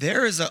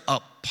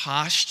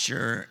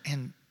posture,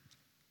 and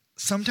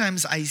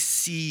sometimes I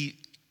see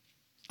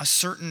a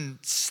certain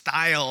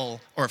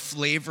style or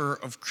flavor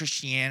of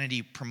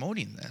Christianity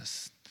promoting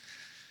this.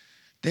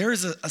 There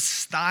is a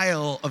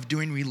style of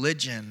doing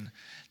religion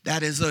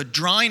that is a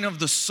drawing of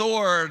the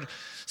sword,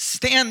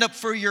 stand up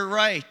for your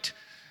right.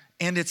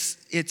 And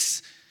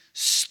it's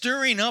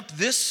stirring up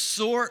this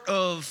sort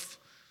of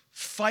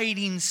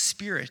fighting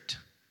spirit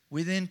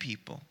within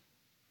people.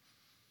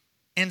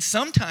 And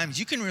sometimes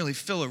you can really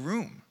fill a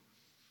room,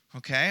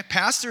 okay?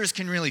 Pastors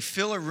can really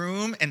fill a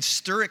room and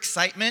stir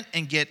excitement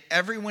and get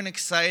everyone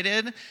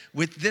excited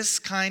with this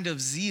kind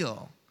of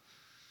zeal.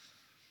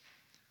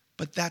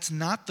 But that's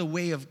not the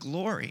way of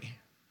glory.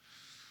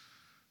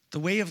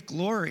 The way of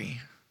glory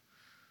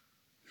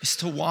is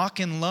to walk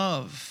in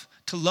love,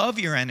 to love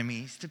your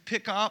enemies, to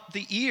pick up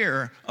the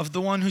ear of the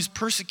one who's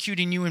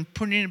persecuting you and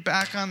putting it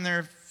back on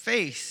their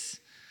face,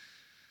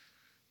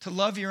 to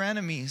love your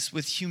enemies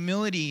with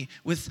humility,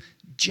 with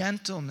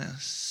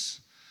gentleness.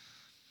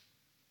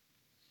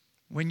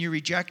 When you're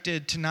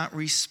rejected, to not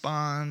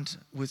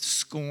respond with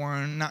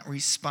scorn, not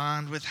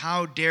respond with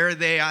 "how dare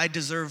they, I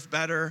deserve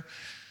better,"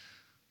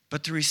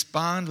 but to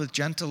respond with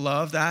gentle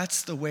love.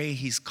 That's the way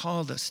he's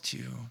called us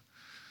to.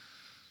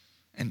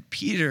 And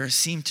Peter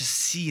seemed to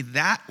see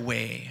that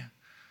way,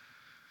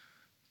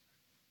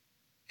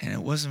 and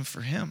it wasn't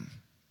for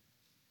him.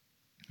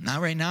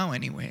 Not right now,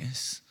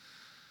 anyways.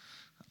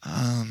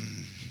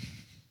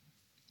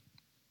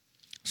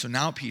 So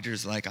now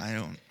Peter's like, I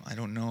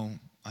don't know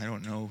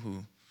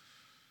who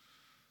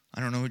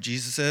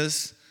Jesus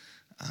is.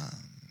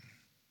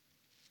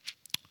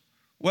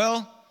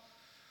 Well,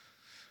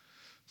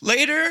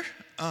 later,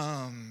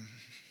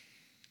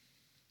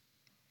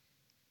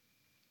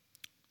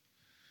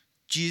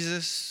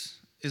 Jesus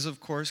is, of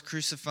course,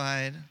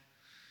 crucified.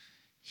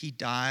 He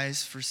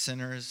dies for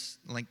sinners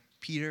like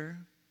Peter,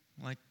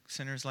 like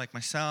sinners like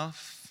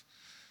myself,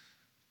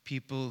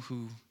 people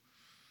who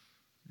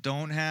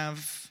don't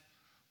have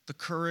the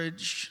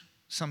courage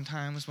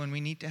sometimes when we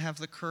need to have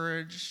the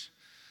courage,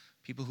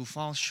 people who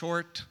fall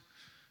short,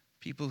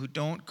 people who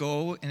don't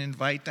go and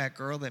invite that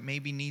girl that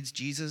maybe needs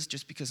Jesus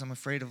just because I'm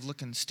afraid of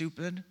looking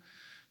stupid,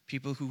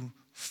 people who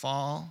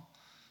fall.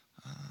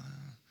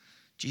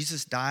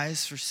 Jesus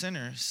dies for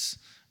sinners,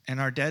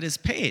 and our debt is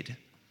paid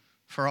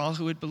for all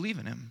who would believe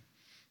in him.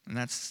 And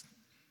that's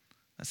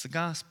the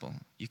gospel.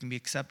 You can be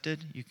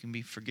accepted, you can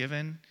be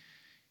forgiven.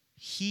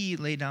 He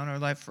laid down our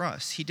life for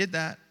us. He did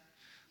that.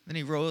 Then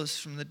he rose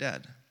from the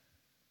dead.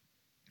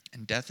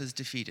 And death is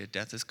defeated.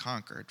 Death is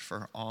conquered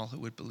for all who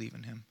would believe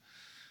in him.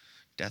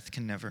 Death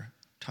can never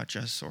touch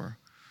us or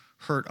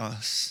hurt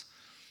us.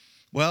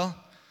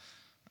 Well,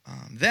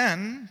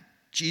 then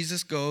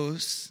Jesus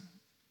goes,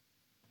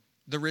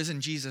 the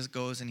risen Jesus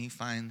goes and he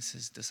finds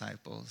his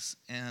disciples.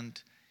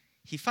 And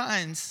he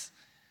finds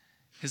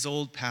his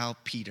old pal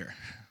Peter.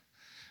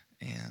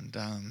 And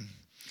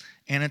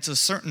it's a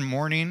certain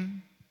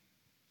morning.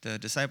 The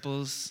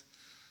disciples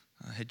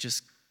had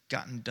just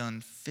gotten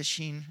done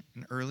fishing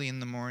early in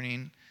the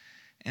morning.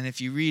 And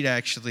if you read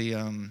actually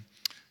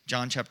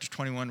John chapter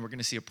 21, we're going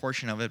to see a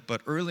portion of it.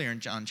 But earlier in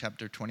John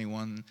chapter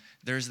 21,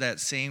 there's that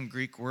same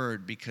Greek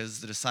word,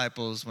 because the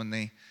disciples, when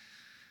they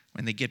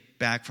get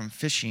back from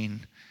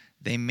fishing,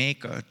 they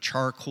make a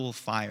charcoal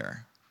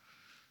fire.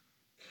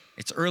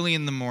 It's early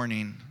in the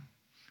morning,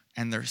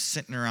 and they're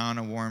sitting around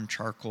a warm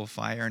charcoal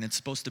fire, and it's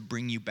supposed to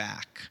bring you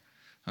back.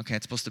 Okay,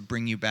 it's supposed to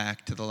bring you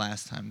back to the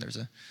last time there's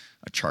a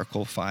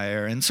charcoal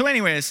fire. And so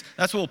anyways,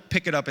 that's what we'll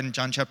pick it up in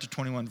John chapter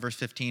 21, verse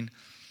 15.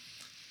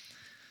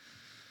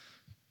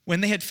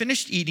 When they had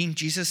finished eating,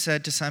 Jesus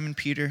said to Simon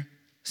Peter,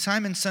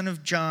 "Simon, son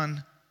of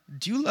John,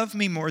 do you love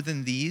me more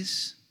than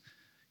these?"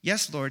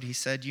 "Yes, Lord," he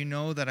said, "you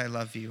know that I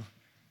love you."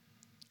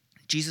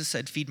 Jesus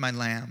said, "Feed my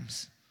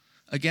lambs."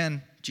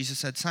 Again, Jesus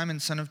said, "Simon,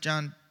 son of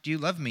John, do you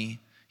love me?"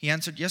 He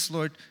answered, "Yes,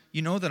 Lord,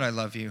 you know that I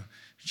love you."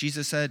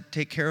 Jesus said,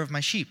 "Take care of my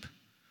sheep."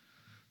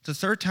 The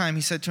third time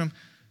he said to him,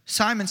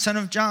 "Simon, son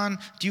of John,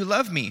 do you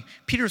love me?"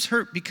 Peter's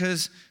hurt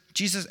because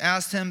Jesus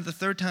asked him the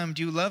third time,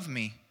 "Do you love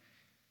me?"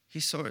 He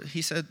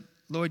said,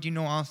 "Lord, you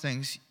know all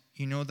things.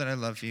 You know that I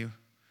love you."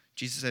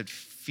 Jesus said,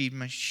 "Feed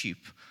my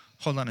sheep."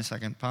 Hold on a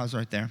second. Pause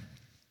right there.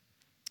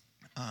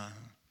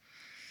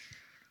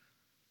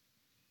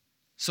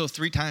 So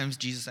 3 times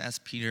Jesus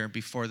asked Peter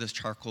before this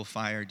charcoal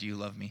fire, "Do you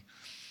love me?"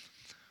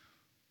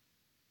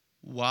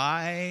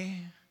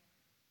 Why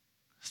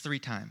 3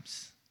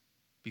 times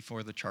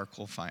before the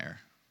charcoal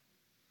fire?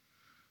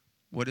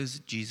 What is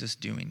Jesus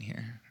doing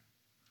here?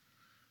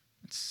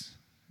 It's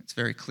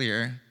very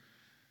clear.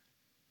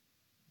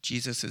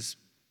 Jesus is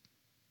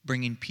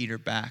bringing Peter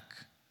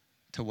back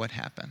to what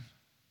happened.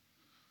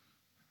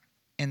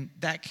 And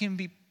that can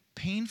be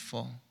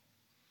painful.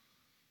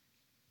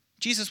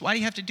 Jesus, why do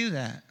you have to do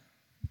that?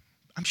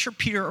 I'm sure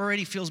Peter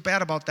already feels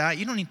bad about that.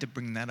 You don't need to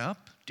bring that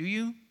up, do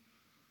you?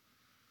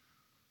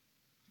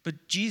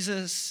 But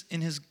Jesus,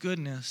 in his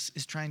goodness,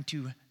 is trying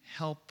to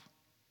help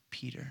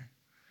Peter.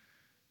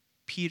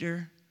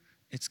 Peter,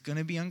 it's going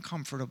to be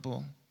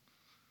uncomfortable,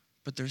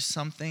 but there's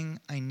something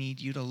I need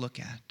you to look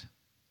at.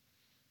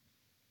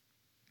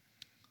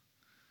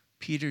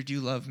 Peter, do you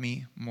love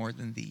me more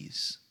than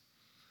these?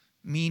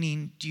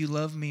 Meaning, do you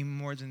love me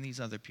more than these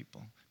other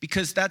people?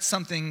 Because that's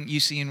something you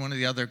see in one of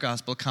the other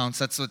gospel accounts.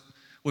 That's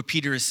what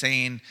Peter is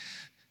saying.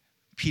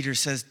 Peter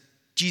says,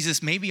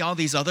 Jesus, maybe all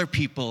these other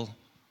people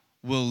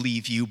will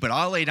leave you, but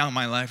I'll lay down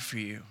my life for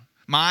you.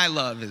 My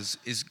love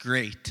is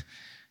great.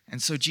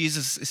 And so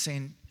Jesus is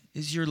saying,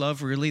 is your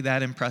love really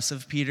that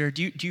impressive, Peter?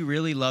 Do you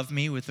really love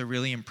me with a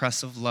really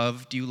impressive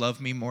love? Do you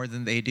love me more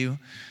than they do?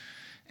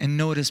 And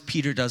notice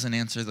Peter doesn't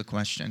answer the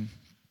question.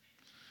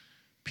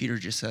 Peter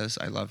just says,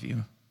 I love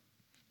you.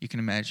 You can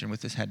imagine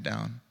with his head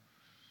down.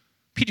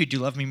 Peter, do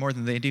you love me more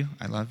than they do?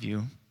 I love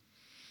you.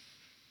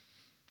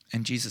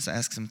 And Jesus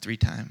asks him 3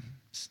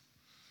 times.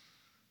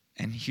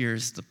 And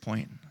here's the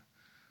point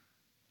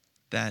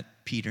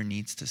that Peter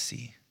needs to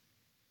see.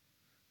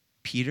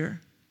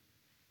 Peter,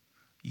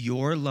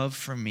 your love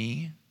for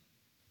me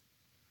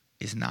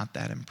is not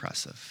that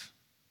impressive.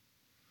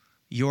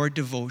 Your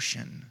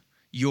devotion,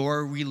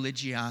 your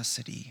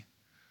religiosity,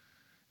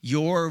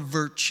 your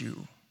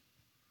virtue.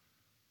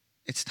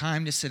 It's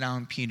time to sit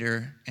down,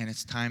 Peter, and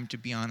it's time to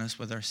be honest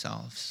with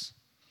ourselves.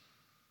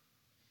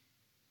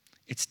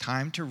 It's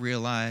time to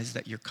realize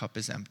that your cup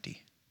is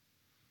empty.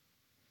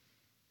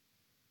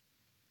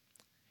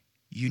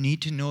 You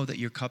need to know that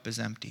your cup is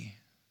empty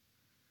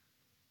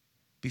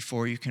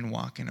before you can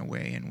walk in a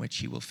way in which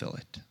he will fill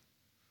it.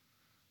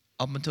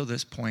 Up until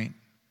this point,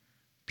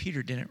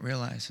 Peter didn't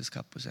realize his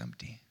cup was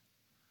empty.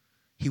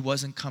 He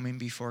wasn't coming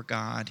before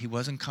God. He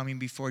wasn't coming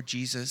before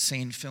Jesus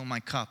saying, fill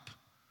my cup.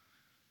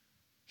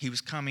 He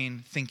was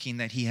coming thinking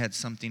that he had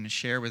something to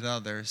share with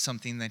others,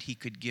 something that he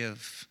could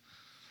give.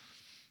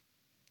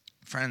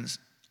 Friends,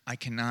 I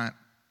cannot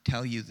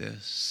tell you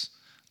this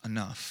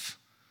enough.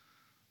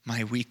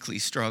 My weekly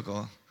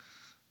struggle.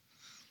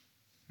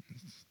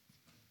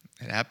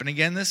 It happened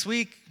again this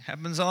week.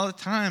 Happens all the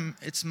time.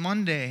 It's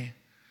Monday.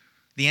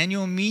 The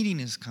annual meeting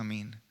is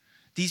coming.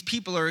 These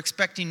people are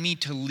expecting me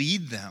to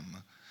lead them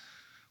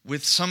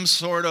with some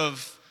sort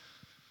of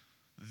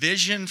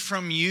vision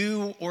from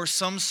you or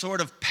some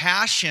sort of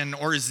passion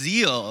or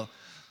zeal.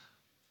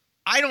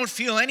 I don't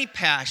feel any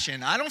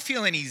passion. I don't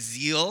feel any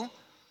zeal.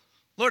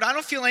 Lord, I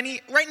don't feel any.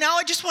 Right now,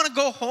 I just want to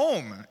go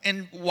home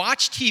and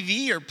watch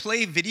TV or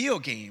play video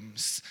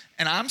games.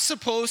 And I'm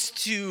supposed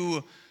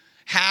to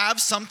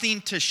have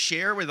something to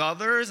share with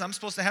others. I'm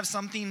supposed to have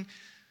something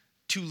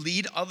to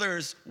lead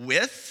others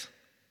with.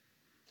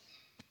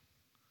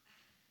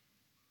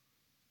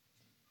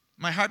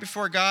 My heart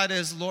before God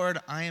is, Lord,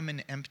 I am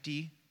an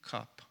empty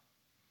cup.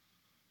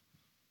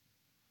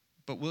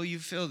 But will you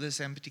fill this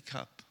empty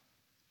cup?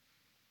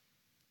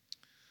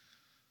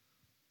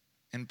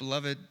 And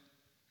beloved,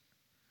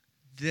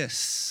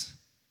 this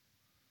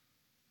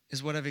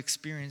is what I've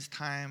experienced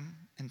time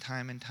and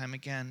time and time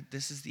again.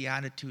 This is the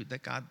attitude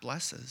that God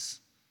blesses.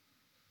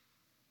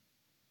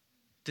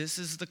 This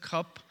is the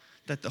cup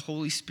that the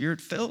Holy Spirit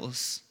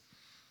fills.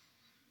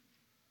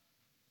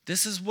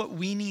 This is what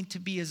we need to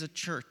be as a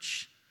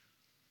church.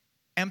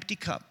 Empty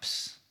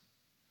cups.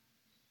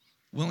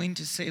 Willing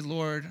to say,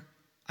 Lord,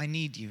 I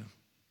need you.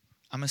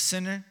 I'm a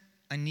sinner.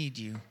 I need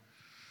you.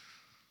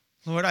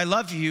 Lord, I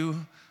love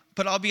you,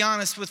 but I'll be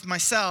honest with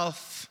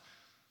myself.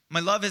 My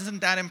love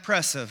isn't that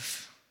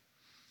impressive.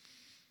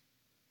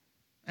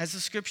 As the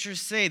scriptures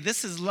say,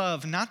 this is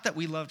love, not that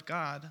we loved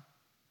God.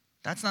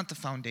 That's not the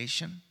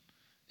foundation.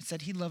 It's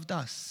that he loved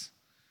us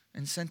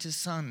and sent his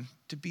son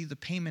to be the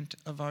payment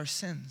of our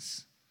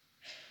sins.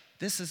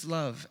 This is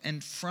love.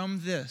 And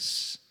from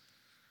this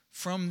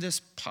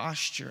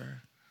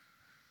posture,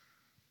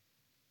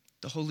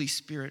 the Holy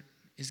Spirit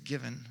is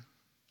given.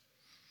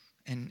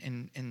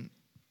 And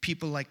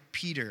people like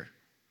Peter,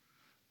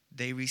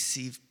 they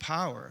receive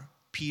power.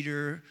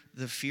 Peter,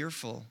 the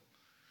fearful,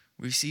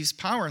 receives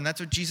power. And that's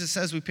what Jesus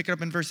says. We pick it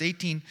up in verse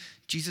 18.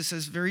 Jesus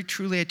says, very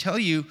truly, I tell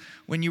you,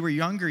 when you were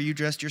younger, you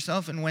dressed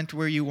yourself and went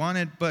where you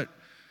wanted. But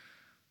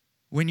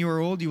when you are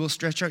old, you will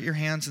stretch out your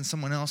hands and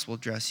someone else will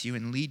dress you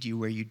and lead you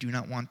where you do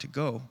not want to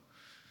go.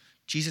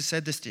 Jesus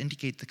said this to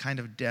indicate the kind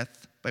of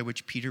death by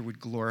which Peter would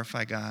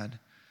glorify God.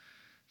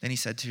 Then he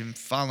said to him,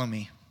 follow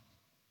me.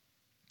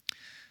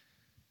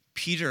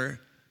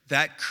 Peter,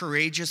 that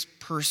courageous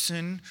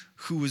person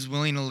who was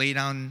willing to lay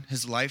down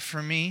his life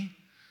for me,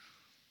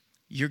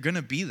 you're going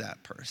to be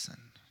that person.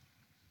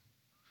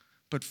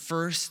 But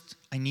first,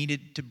 I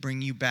needed to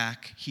bring you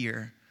back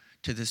here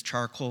to this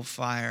charcoal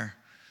fire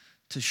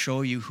to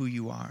show you who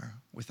you are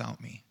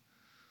without me.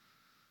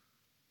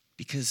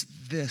 Because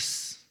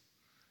this,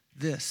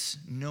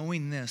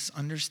 knowing this,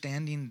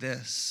 understanding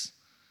this,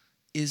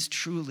 is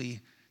truly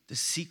the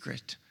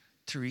secret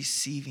to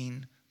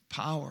receiving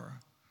power.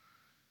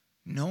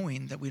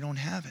 Knowing that we don't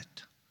have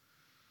it.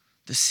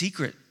 The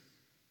secret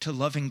to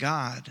loving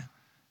God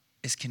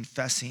is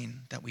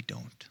confessing that we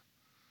don't.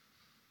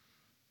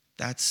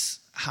 That's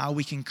how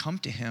we can come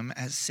to him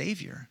as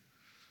Savior.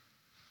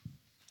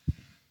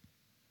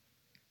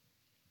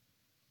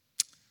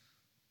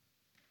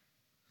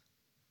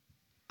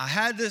 I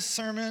had this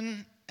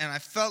sermon and I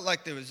felt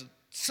like there was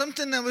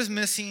something that was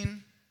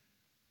missing.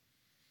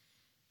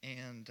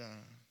 And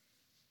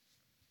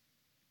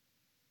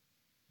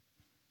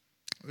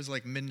it was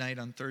like midnight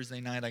on Thursday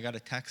night. I got a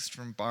text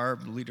from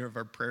Barb, the leader of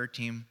our prayer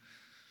team.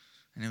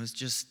 And it was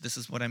just, this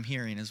is what I'm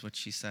hearing, is what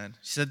she said.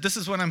 She said, this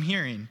is what I'm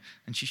hearing.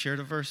 And she shared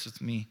a verse with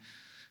me.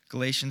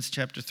 Galatians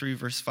chapter 3,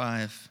 verse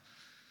 5.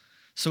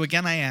 So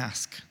again I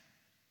ask,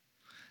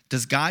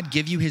 does God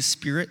give you his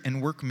Spirit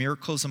and work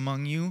miracles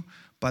among you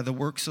by the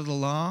works of the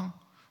law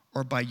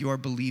or by your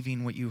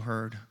believing what you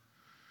heard?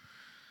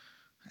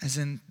 As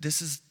in,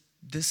 this is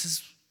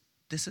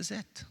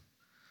it.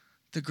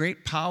 The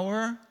great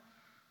power,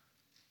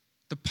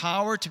 the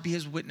power to be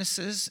his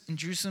witnesses in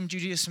Jerusalem,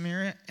 Judea,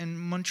 Samaria, and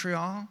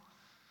Montreal.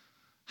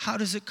 How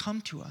does it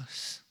come to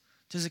us?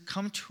 Does it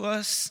come to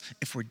us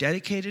if we're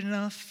dedicated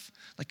enough?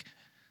 Like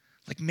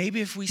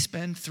maybe if we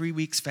spend 3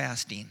 weeks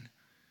fasting,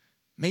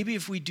 maybe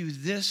if we do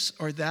this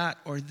or that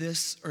or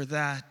this or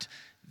that,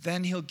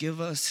 then he'll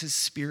give us his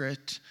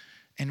Spirit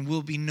and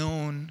we'll be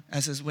known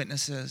as his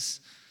witnesses.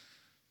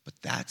 But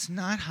that's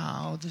not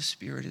how the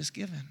Spirit is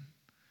given.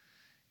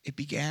 It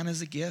began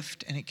as a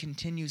gift and it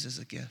continues as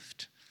a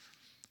gift.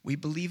 We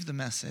believe the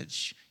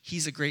message.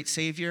 He's a great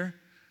Savior.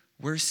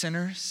 We're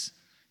sinners.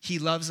 He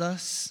loves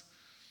us.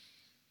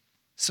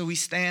 So we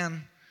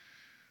stand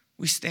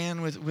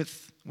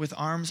with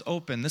arms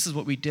open. This is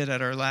what we did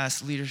at our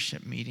last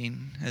leadership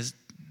meeting. As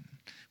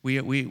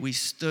we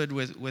stood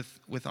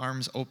with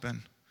arms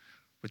open,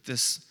 with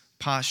this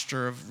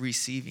posture of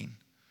receiving.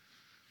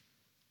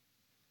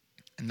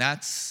 And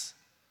that's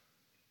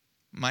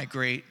my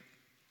great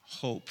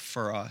hope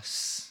for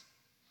us.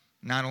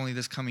 Not only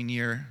this coming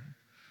year,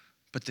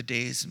 but the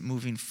days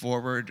moving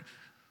forward.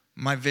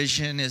 My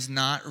vision is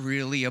not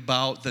really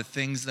about the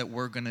things that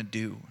we're going to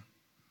do,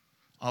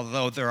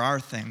 although there are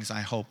things I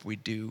hope we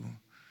do.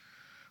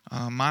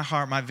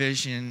 My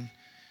vision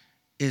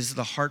is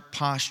the heart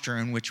posture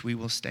in which we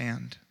will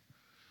stand.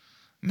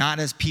 Not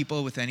as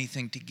people with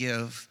anything to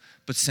give,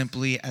 but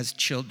simply as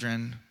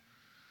children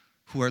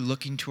who are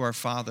looking to our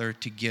Father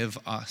to give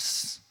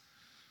us.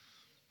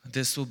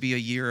 This will be a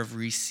year of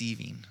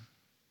receiving.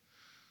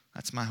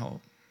 That's my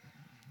hope.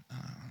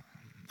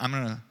 I'm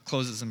going to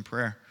close this in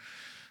prayer.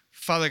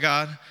 Father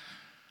God,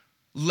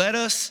 let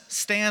us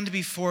stand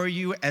before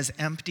you as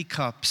empty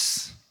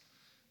cups.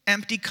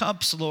 Empty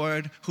cups,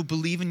 Lord, who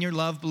believe in your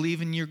love,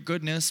 believe in your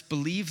goodness,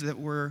 believe that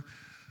we're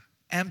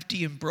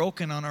empty and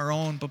broken on our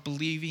own, but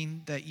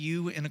believing that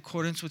you, in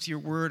accordance with your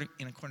word,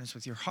 in accordance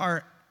with your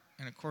heart,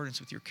 in accordance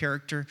with your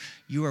character,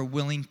 you are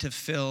willing to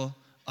fill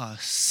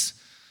us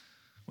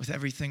with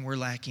everything we're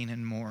lacking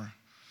and more.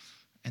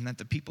 And that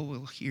the people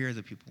will hear,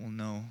 the people will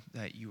know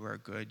that you are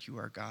good, you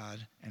are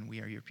God, and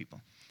we are your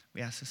people. We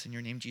ask this in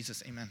your name,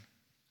 Jesus. Amen.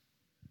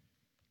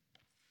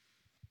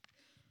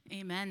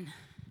 Amen.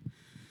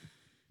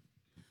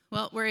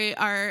 Well, we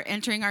are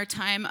entering our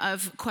time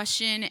of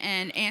question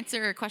and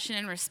answer, or question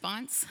and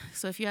response.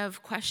 So if you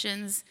have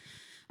questions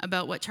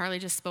about what Charlie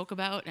just spoke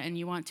about and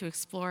you want to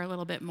explore a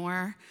little bit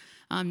more,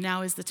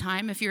 now is the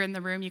time. If you're in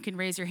the room, you can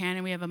raise your hand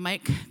and we have a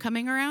mic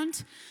coming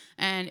around.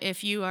 And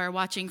if you are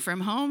watching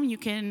from home, you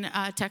can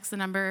text the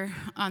number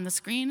on the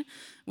screen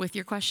with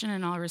your question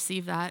and I'll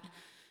receive that.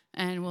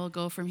 And we'll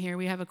go from here.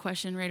 We have a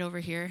question right over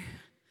here.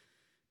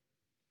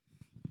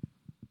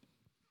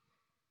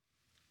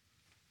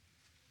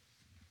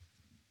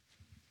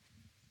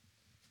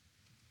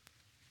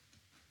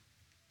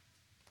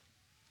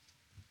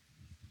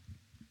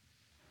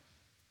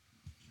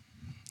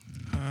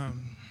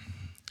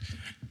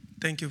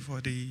 Thank you for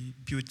the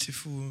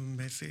beautiful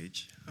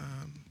message.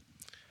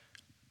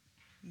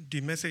 The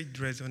message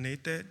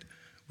resonated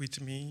with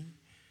me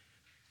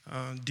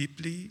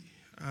deeply,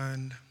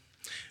 and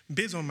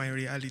based on my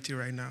reality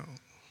right now,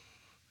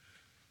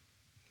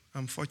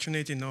 I'm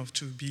fortunate enough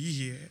to be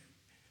here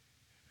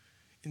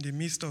in the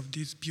midst of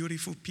these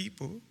beautiful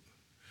people,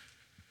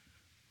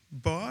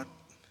 but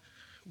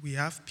we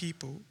have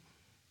people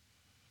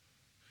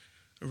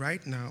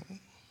right now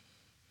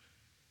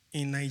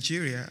in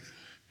Nigeria,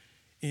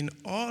 in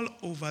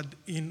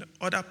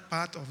other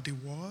parts of the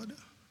world,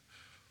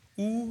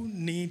 who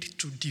need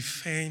to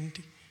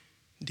defend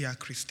their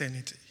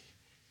Christianity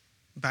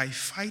by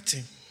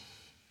fighting.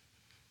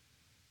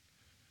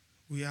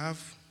 We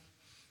have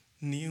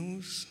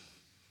news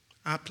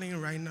happening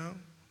right now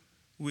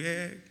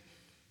where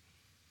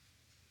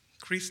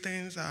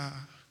Christians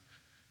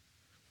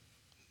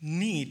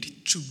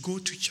need to go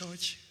to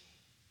church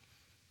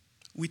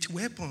with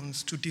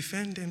weapons to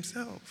defend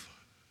themselves.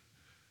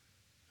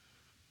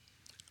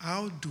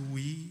 How do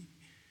we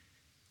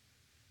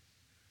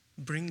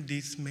bring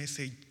this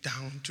message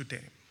down to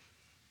them?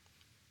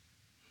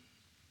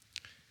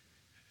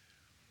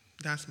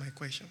 That's my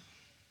question.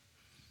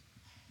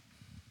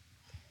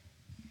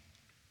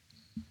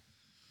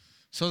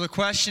 So the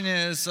question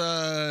is,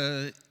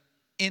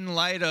 in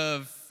light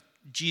of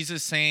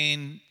Jesus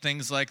saying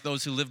things like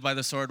those who live by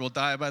the sword will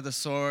die by the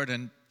sword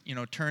and,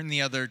 turn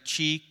the other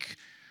cheek,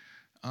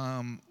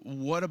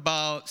 what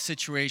about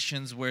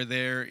situations where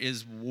there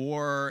is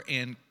war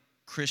and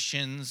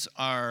Christians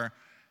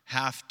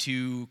have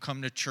to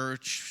come to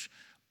church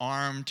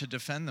armed to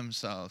defend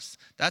themselves?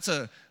 That's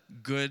a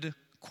good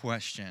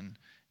question.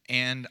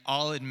 And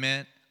I'll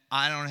admit,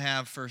 I don't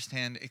have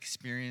firsthand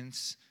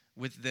experience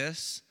with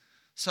this.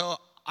 So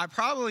I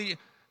probably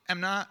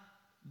am not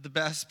the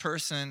best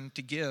person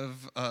to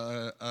give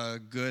a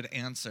good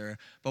answer.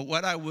 But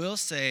what I will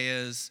say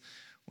is,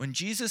 when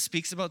Jesus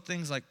speaks about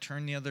things like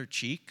turn the other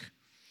cheek,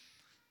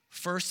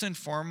 first and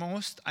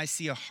foremost, I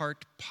see a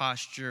heart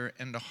posture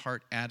and a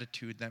heart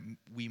attitude that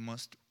we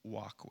must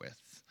walk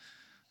with.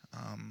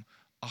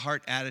 A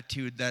heart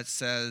attitude that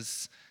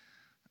says,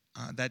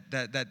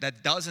 that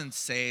doesn't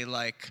say,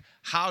 like,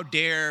 how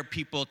dare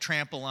people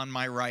trample on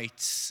my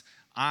rights?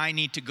 I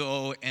need to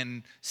go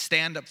and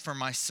stand up for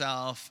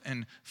myself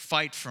and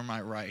fight for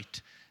my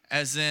right.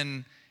 As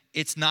in,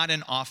 it's not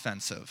an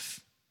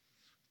offensive.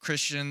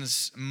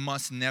 Christians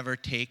must never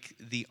take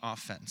the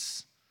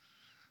offense.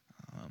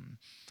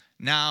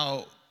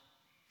 Now,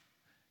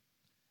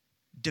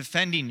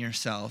 defending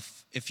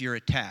yourself if you're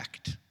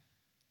attacked.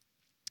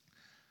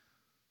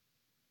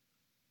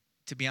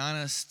 To be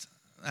honest,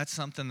 that's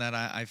something that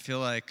I feel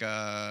like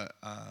I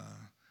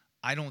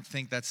don't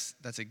think that's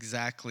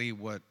exactly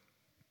what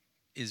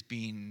is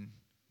being.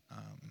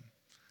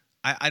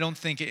 I don't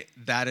think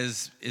that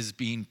is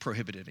being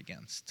prohibited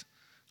against.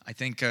 I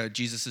think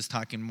Jesus is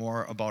talking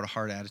more about a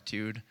heart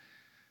attitude,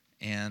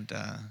 and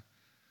I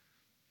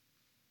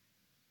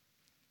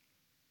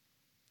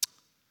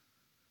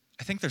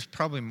think there's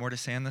probably more to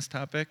say on this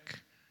topic.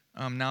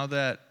 Now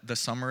that the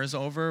summer is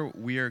over,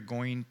 we are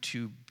going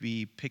to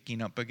be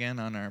picking up again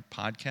on our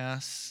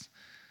podcasts.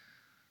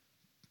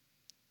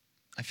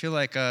 I feel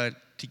like to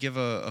give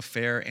a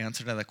fair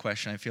answer to that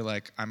question, I feel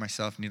like I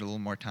myself need a little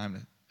more time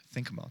to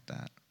think about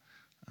that,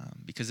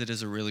 because it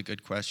is a really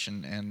good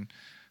question. And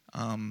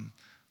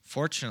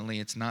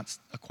fortunately, it's not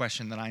a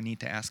question that I need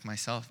to ask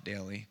myself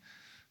daily,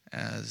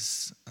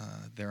 as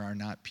there are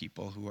not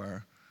people who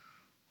are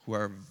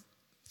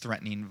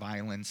threatening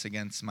violence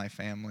against my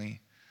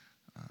family.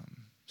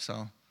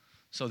 So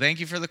thank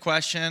you for the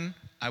question.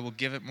 I will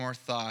give it more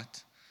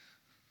thought.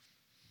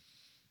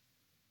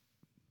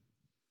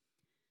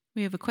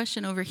 We have a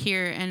question over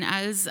here, and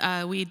as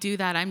we do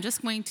that, I'm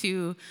just going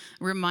to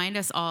remind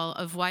us all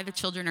of why the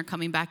children are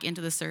coming back into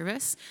the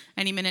service.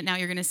 Any minute now,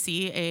 you're going to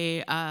see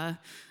a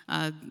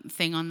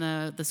thing on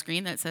the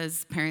screen that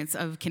says parents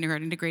of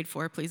kindergarten to grade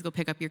 4, please go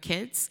pick up your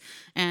kids.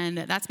 And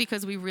that's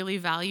because we really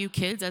value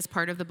kids as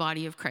part of the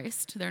body of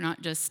Christ. They're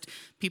not just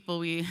people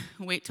we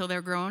wait till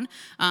they're grown.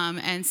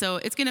 And so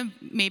it's going to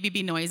maybe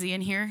be noisy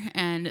in here,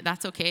 and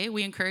that's okay.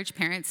 We encourage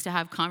parents to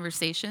have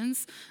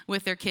conversations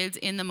with their kids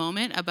in the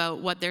moment about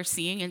what they're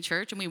seeing in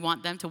church, and we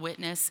want them to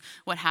witness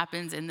what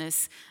happens in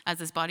this as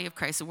this body of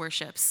Christ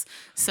worships.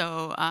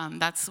 So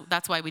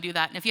that's why we do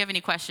that. And if you have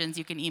any questions,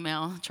 you can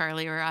email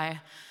Charlie or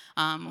I.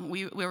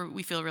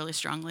 We feel really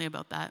strongly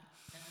about that.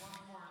 And once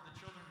more, the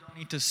children don't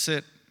need to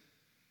sit.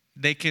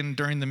 They can,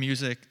 during the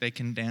music, they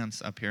can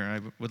dance up here. I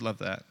would love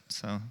that.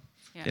 So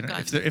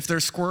Yeah, if they're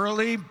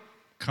squirrely,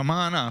 come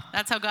on up.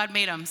 That's how God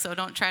made them, so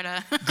don't try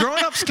to...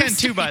 Grown-ups can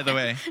too, by the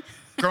way.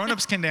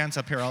 Grown-ups can dance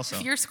up here also.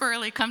 If you're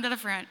squirrely, come to the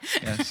front.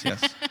 Yes.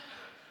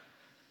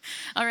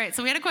 All right,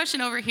 so we had a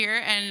question over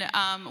here, and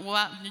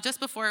just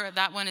before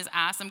that one is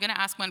asked, I'm going to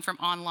ask one from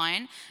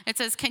online. It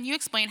says, can you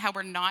explain how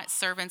we're not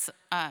servants,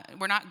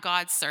 we're not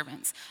God's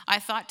servants? I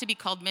thought to be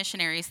called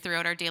missionaries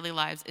throughout our daily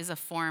lives is a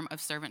form of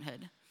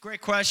servanthood.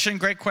 Great question.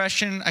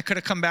 I could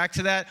have come back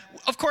to that.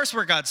 Of course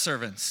we're God's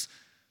servants.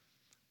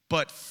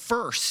 But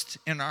first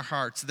in our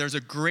hearts, there's a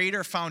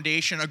greater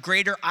foundation, a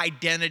greater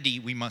identity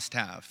we must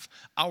have.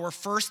 Our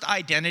first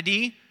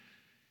identity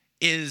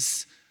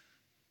is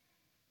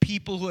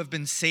people who have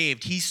been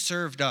saved. He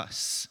served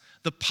us.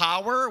 The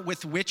power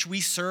with which we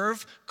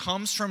serve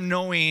comes from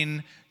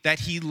knowing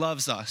that he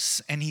loves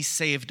us and he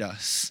saved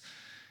us.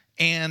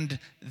 And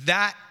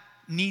that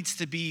needs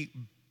to be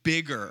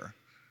bigger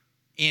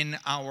in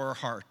our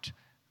heart.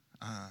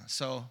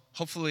 So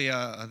hopefully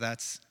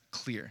that's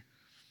clear.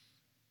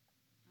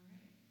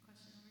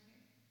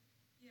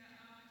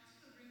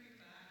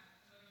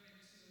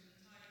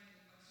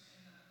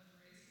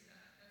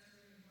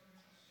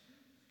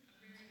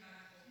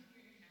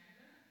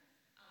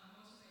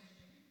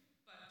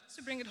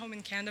 To bring it home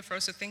in Canada for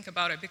us to think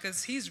about it,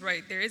 because he's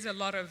right. There is a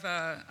lot of,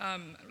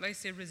 let's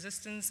say,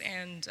 resistance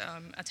and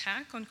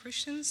attack on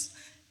Christians.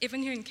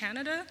 Even here in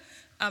Canada,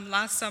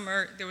 last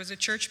summer, there was a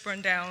church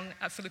burned down,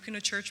 a Filipino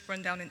church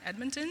burned down in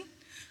Edmonton,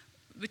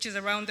 which is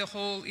around the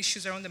whole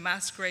issues around the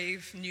mass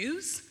grave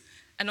news.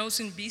 And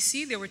also in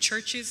BC, there were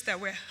churches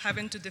that were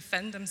having to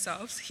defend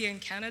themselves here in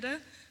Canada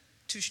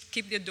to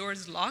keep their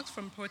doors locked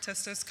from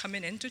protesters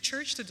coming into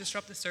church to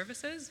disrupt the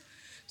services.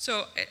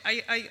 So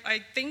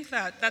I think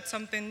that that's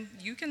something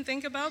you can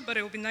think about, but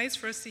it would be nice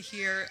for us to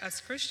hear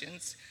as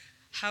Christians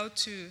how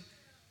to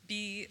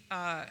be,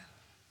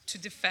 to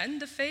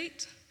defend the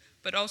faith,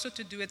 but also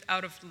to do it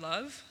out of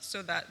love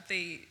so that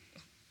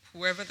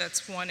whoever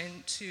that's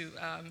wanting to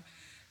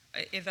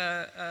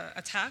either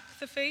attack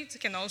the faith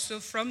can also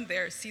from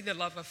there see the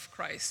love of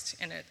Christ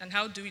in it. And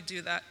how do we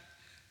do that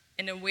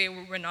in a way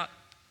where we're not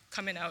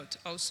coming out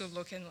also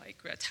looking like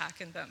we're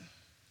attacking them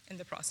in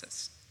the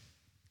process?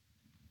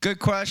 Good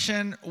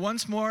question.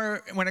 Once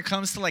more, when it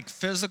comes to like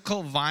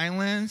physical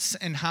violence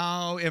and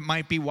how it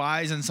might be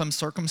wise in some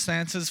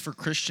circumstances for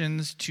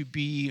Christians to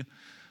be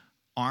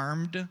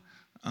armed,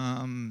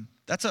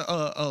 that's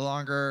a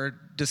longer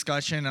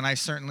discussion, and I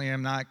certainly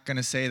am not going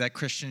to say that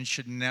Christians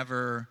should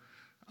never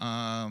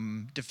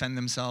defend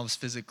themselves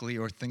physically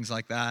or things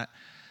like that.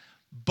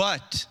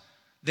 But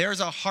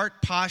there's a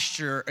heart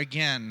posture,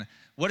 again,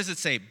 what does it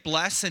say?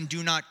 Bless and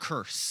do not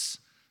curse.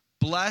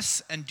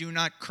 Bless and do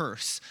not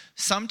curse.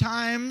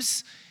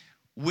 Sometimes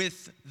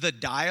with the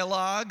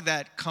dialogue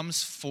that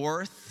comes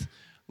forth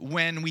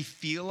when we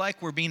feel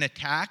like we're being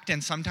attacked,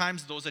 and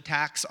sometimes those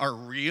attacks are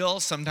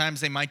real,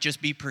 sometimes they might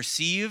just be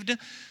perceived.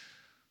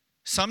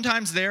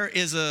 Sometimes there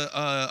is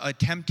a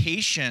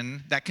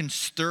temptation that can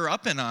stir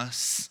up in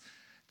us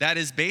that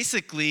is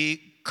basically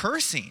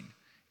cursing.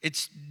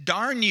 It's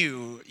darn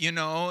you,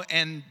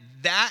 and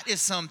that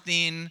is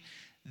something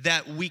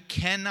that we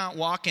cannot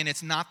walk in.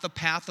 It's not the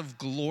path of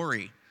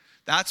glory.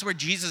 That's where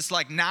Jesus,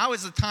 now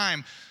is the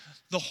time.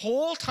 The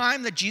whole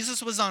time that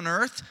Jesus was on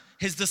earth,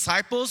 his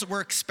disciples were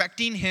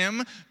expecting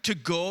him to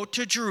go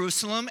to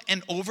Jerusalem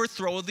and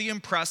overthrow the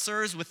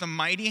oppressors with a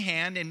mighty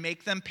hand and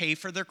make them pay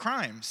for their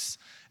crimes.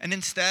 And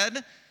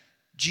instead,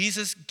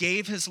 Jesus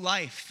gave his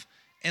life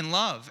in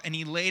love, and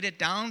he laid it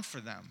down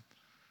for them,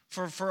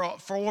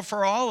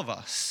 for all of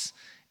us.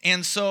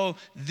 And so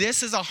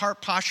this is a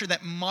heart posture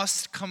that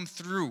must come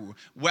through.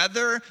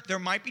 Whether there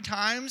might be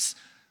times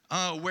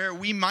where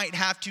we might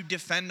have to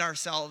defend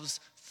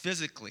ourselves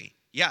physically.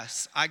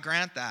 Yes, I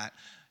grant that.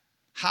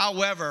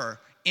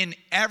 However, in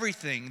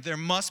everything, there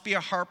must be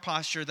a heart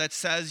posture that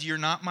says, you're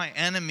not my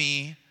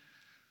enemy.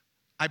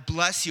 I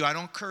bless you. I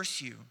don't curse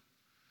you.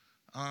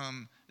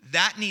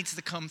 That needs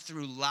to come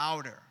through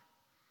louder.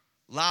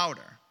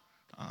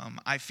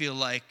 I feel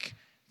like,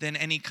 than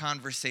any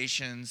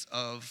conversations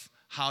of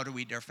how do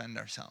we defend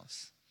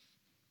ourselves?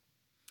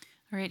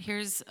 All right,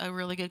 here's a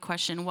really good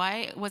question.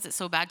 Why was it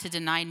so bad to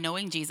deny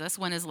knowing Jesus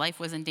when his life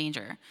was in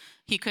danger?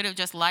 He could have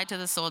just lied to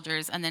the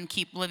soldiers and then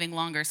keep living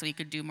longer so he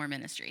could do more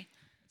ministry.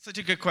 Such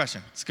a good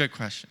question. It's a good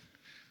question.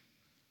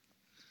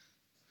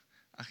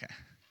 Okay.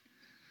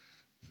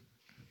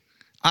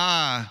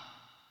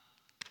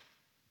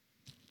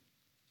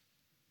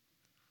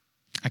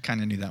 I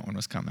kind of knew that one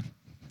was coming.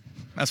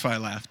 That's why I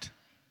laughed.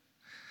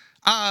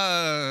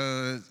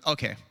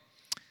 Okay.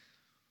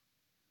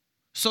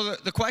 So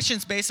the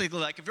question's basically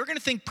like, if you're going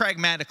to think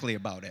pragmatically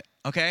about it,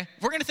 okay?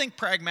 If we're going to think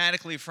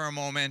pragmatically for a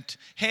moment,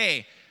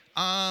 hey,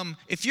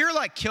 if you're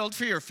like killed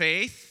for your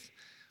faith,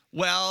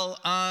 well,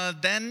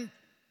 then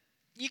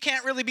you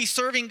can't really be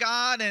serving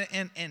God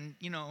and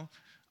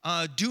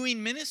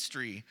doing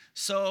ministry.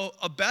 So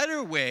a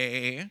better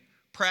way,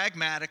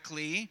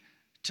 pragmatically,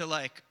 to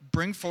like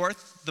bring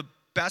forth the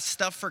best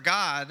stuff for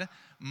God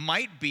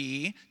might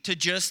be to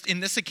just, in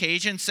this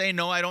occasion, say,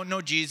 no, I don't know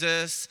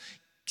Jesus,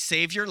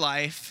 save your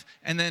life,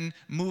 and then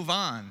move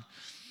on.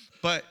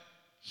 But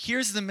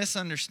here's the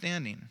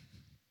misunderstanding.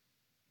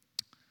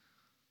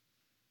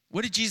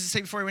 What did Jesus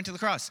say before he went to the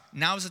cross?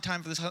 Now is the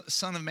time for the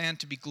Son of Man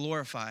to be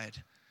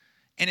glorified.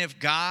 And if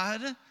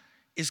God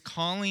is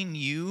calling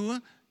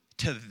you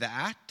to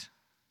that,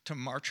 to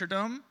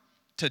martyrdom,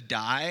 to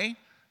die,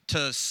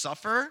 to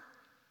suffer,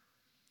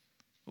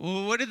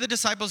 what did the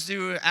disciples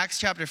do? Acts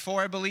chapter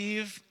 4, I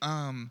believe.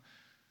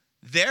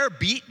 They're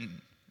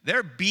beaten.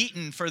 They're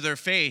beaten for their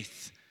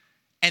faith.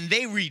 And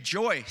they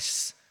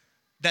rejoice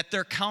that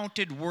they're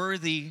counted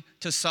worthy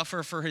to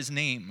suffer for his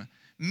name.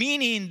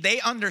 Meaning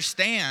they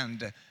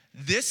understand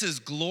this is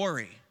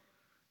glory.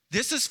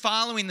 This is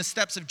following the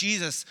steps of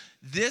Jesus.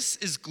 This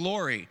is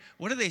glory.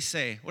 What do they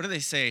say? What do they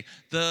say?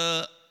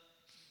 The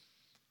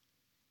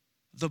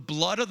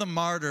blood of the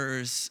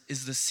martyrs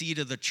is the seed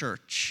of the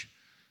church.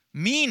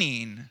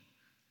 Meaning,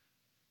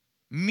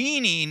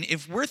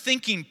 if we're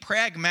thinking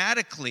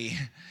pragmatically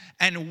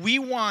and we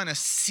want to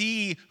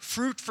see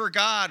fruit for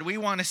God, we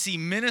want to see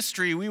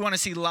ministry, we want to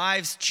see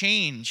lives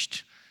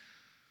changed,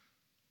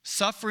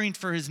 suffering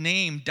for his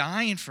name,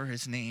 dying for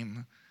his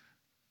name,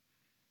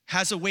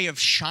 has a way of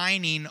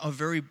shining a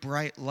very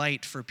bright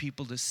light for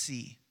people to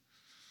see.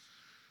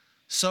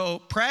 So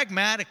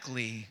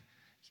pragmatically,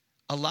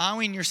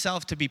 allowing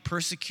yourself to be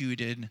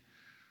persecuted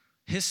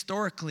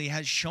historically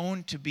has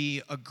shown to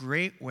be a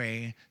great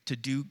way to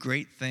do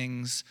great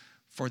things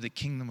for the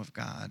kingdom of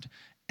God.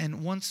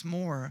 And once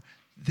more,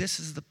 this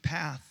is the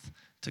path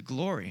to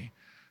glory.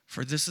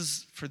 For this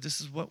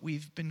is what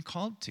we've been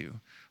called to.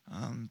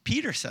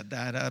 Peter said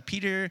that. 1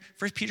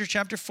 Peter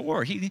chapter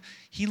 4,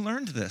 he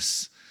learned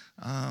this.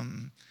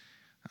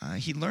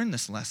 He learned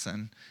this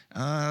lesson.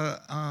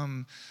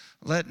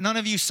 Let none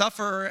of you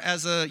suffer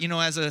as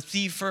a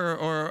thief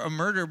or a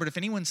murderer, but if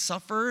anyone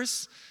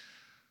suffers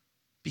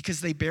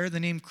because they bear the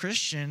name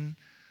Christian,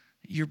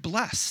 you're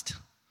blessed.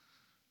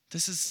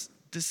 This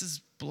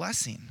is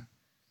blessing.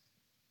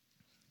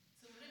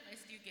 So what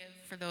advice do you give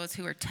for those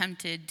who are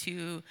tempted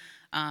to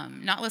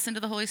not listen to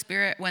the Holy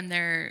Spirit when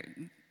they're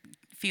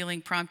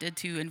feeling prompted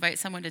to invite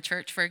someone to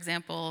church, for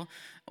example,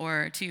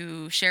 or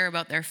to share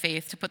about their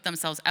faith, to put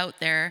themselves out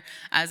there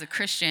as a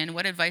Christian?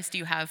 What advice do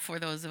you have for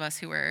those of us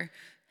who are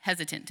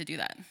hesitant to do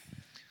that?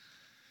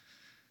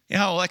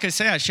 Yeah, well, like I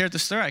say, I shared the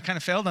story. I kind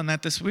of failed on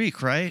that this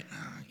week, right?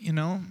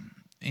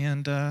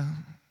 And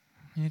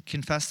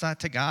confess that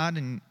to God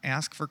and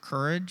ask for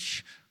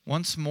courage.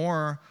 Once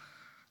more,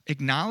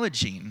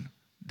 acknowledging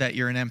that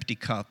you're an empty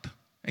cup,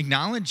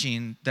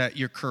 acknowledging that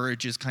your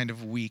courage is kind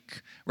of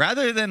weak,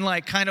 rather than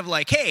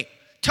hey,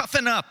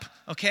 toughen up,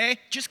 okay?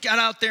 Just get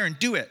out there and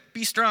do it.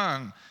 Be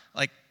strong.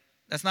 Like,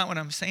 that's not what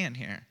I'm saying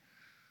here.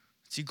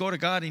 So you go to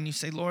God and you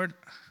say, Lord,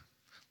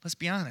 let's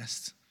be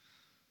honest.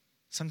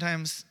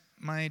 Sometimes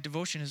my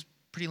devotion is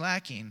pretty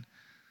lacking,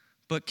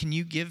 but can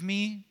you give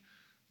me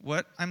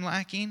what I'm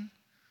lacking?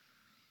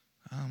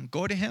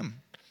 Go to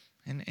him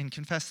and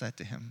confess that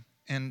to him.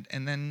 And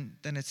then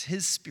it's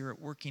his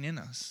Spirit working in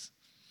us.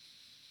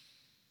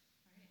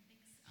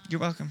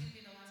 You're welcome.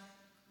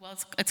 Well,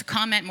 it's a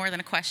comment more than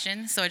a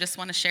question, so I just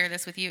want to share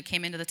this with you. It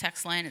came into the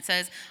text line. It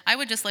says, I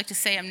would just like to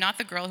say I'm not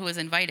the girl who was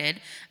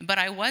invited, but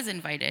I was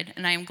invited,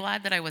 and I am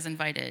glad that I was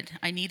invited.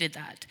 I needed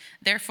that.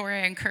 Therefore,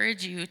 I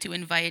encourage you to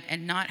invite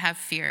and not have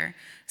fear.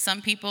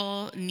 Some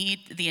people need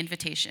the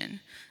invitation.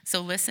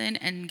 So listen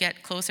and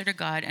get closer to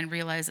God and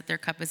realize that their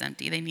cup is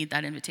empty. They need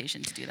that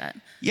invitation to do that.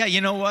 Yeah, you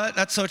know what?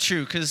 That's so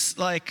true, because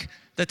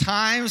the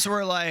times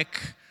where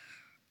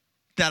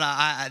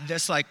that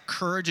this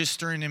courage is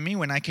stirring in me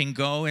when I can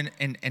go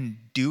and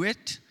do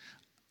it.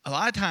 A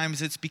lot of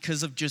times it's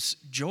because of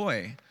just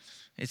joy.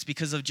 It's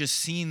because of just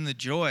seeing the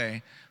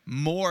joy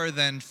more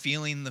than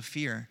feeling the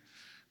fear.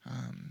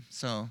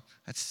 So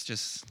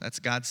that's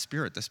God's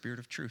Spirit, the Spirit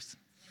of truth.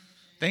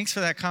 Thanks for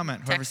that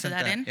comment. Whoever Text sent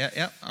that in. Yeah,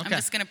 okay. I'm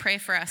just going to pray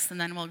for us,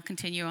 and then we'll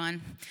continue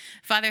on.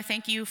 Father,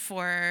 thank you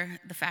for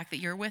the fact that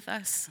you're with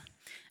us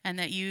and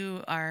that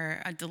you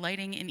are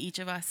delighting in each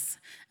of us,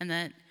 and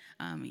that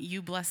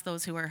you bless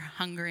those who are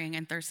hungering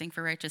and thirsting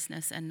for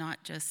righteousness and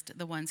not just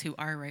the ones who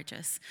are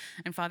righteous.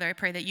 And Father, I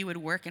pray that you would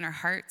work in our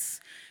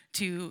hearts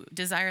to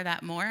desire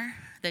that more,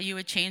 that you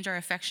would change our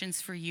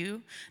affections for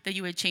you, that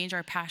you would change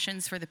our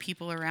passions for the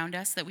people around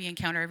us that we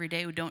encounter every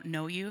day who don't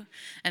know you.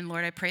 And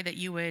Lord, I pray that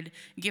you would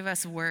give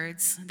us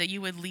words, that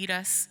you would lead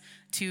us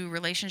to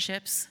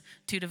relationships,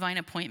 to divine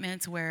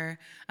appointments where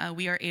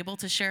we are able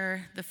to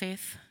share the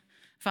faith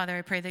Father,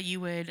 I pray that you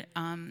would,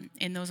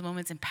 in those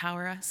moments,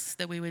 empower us,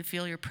 that we would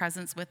feel your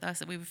presence with us,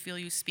 that we would feel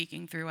you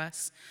speaking through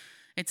us.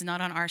 It's not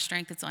on our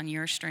strength, it's on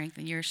your strength,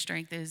 and your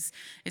strength is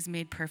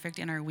made perfect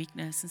in our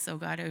weakness. And so,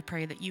 God, I would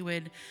pray that you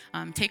would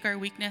take our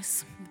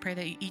weakness, pray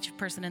that each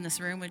person in this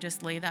room would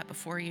just lay that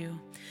before you,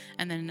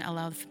 and then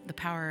allow the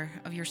power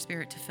of your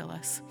Spirit to fill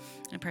us.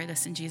 I pray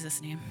this in Jesus'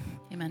 name.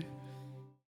 Amen.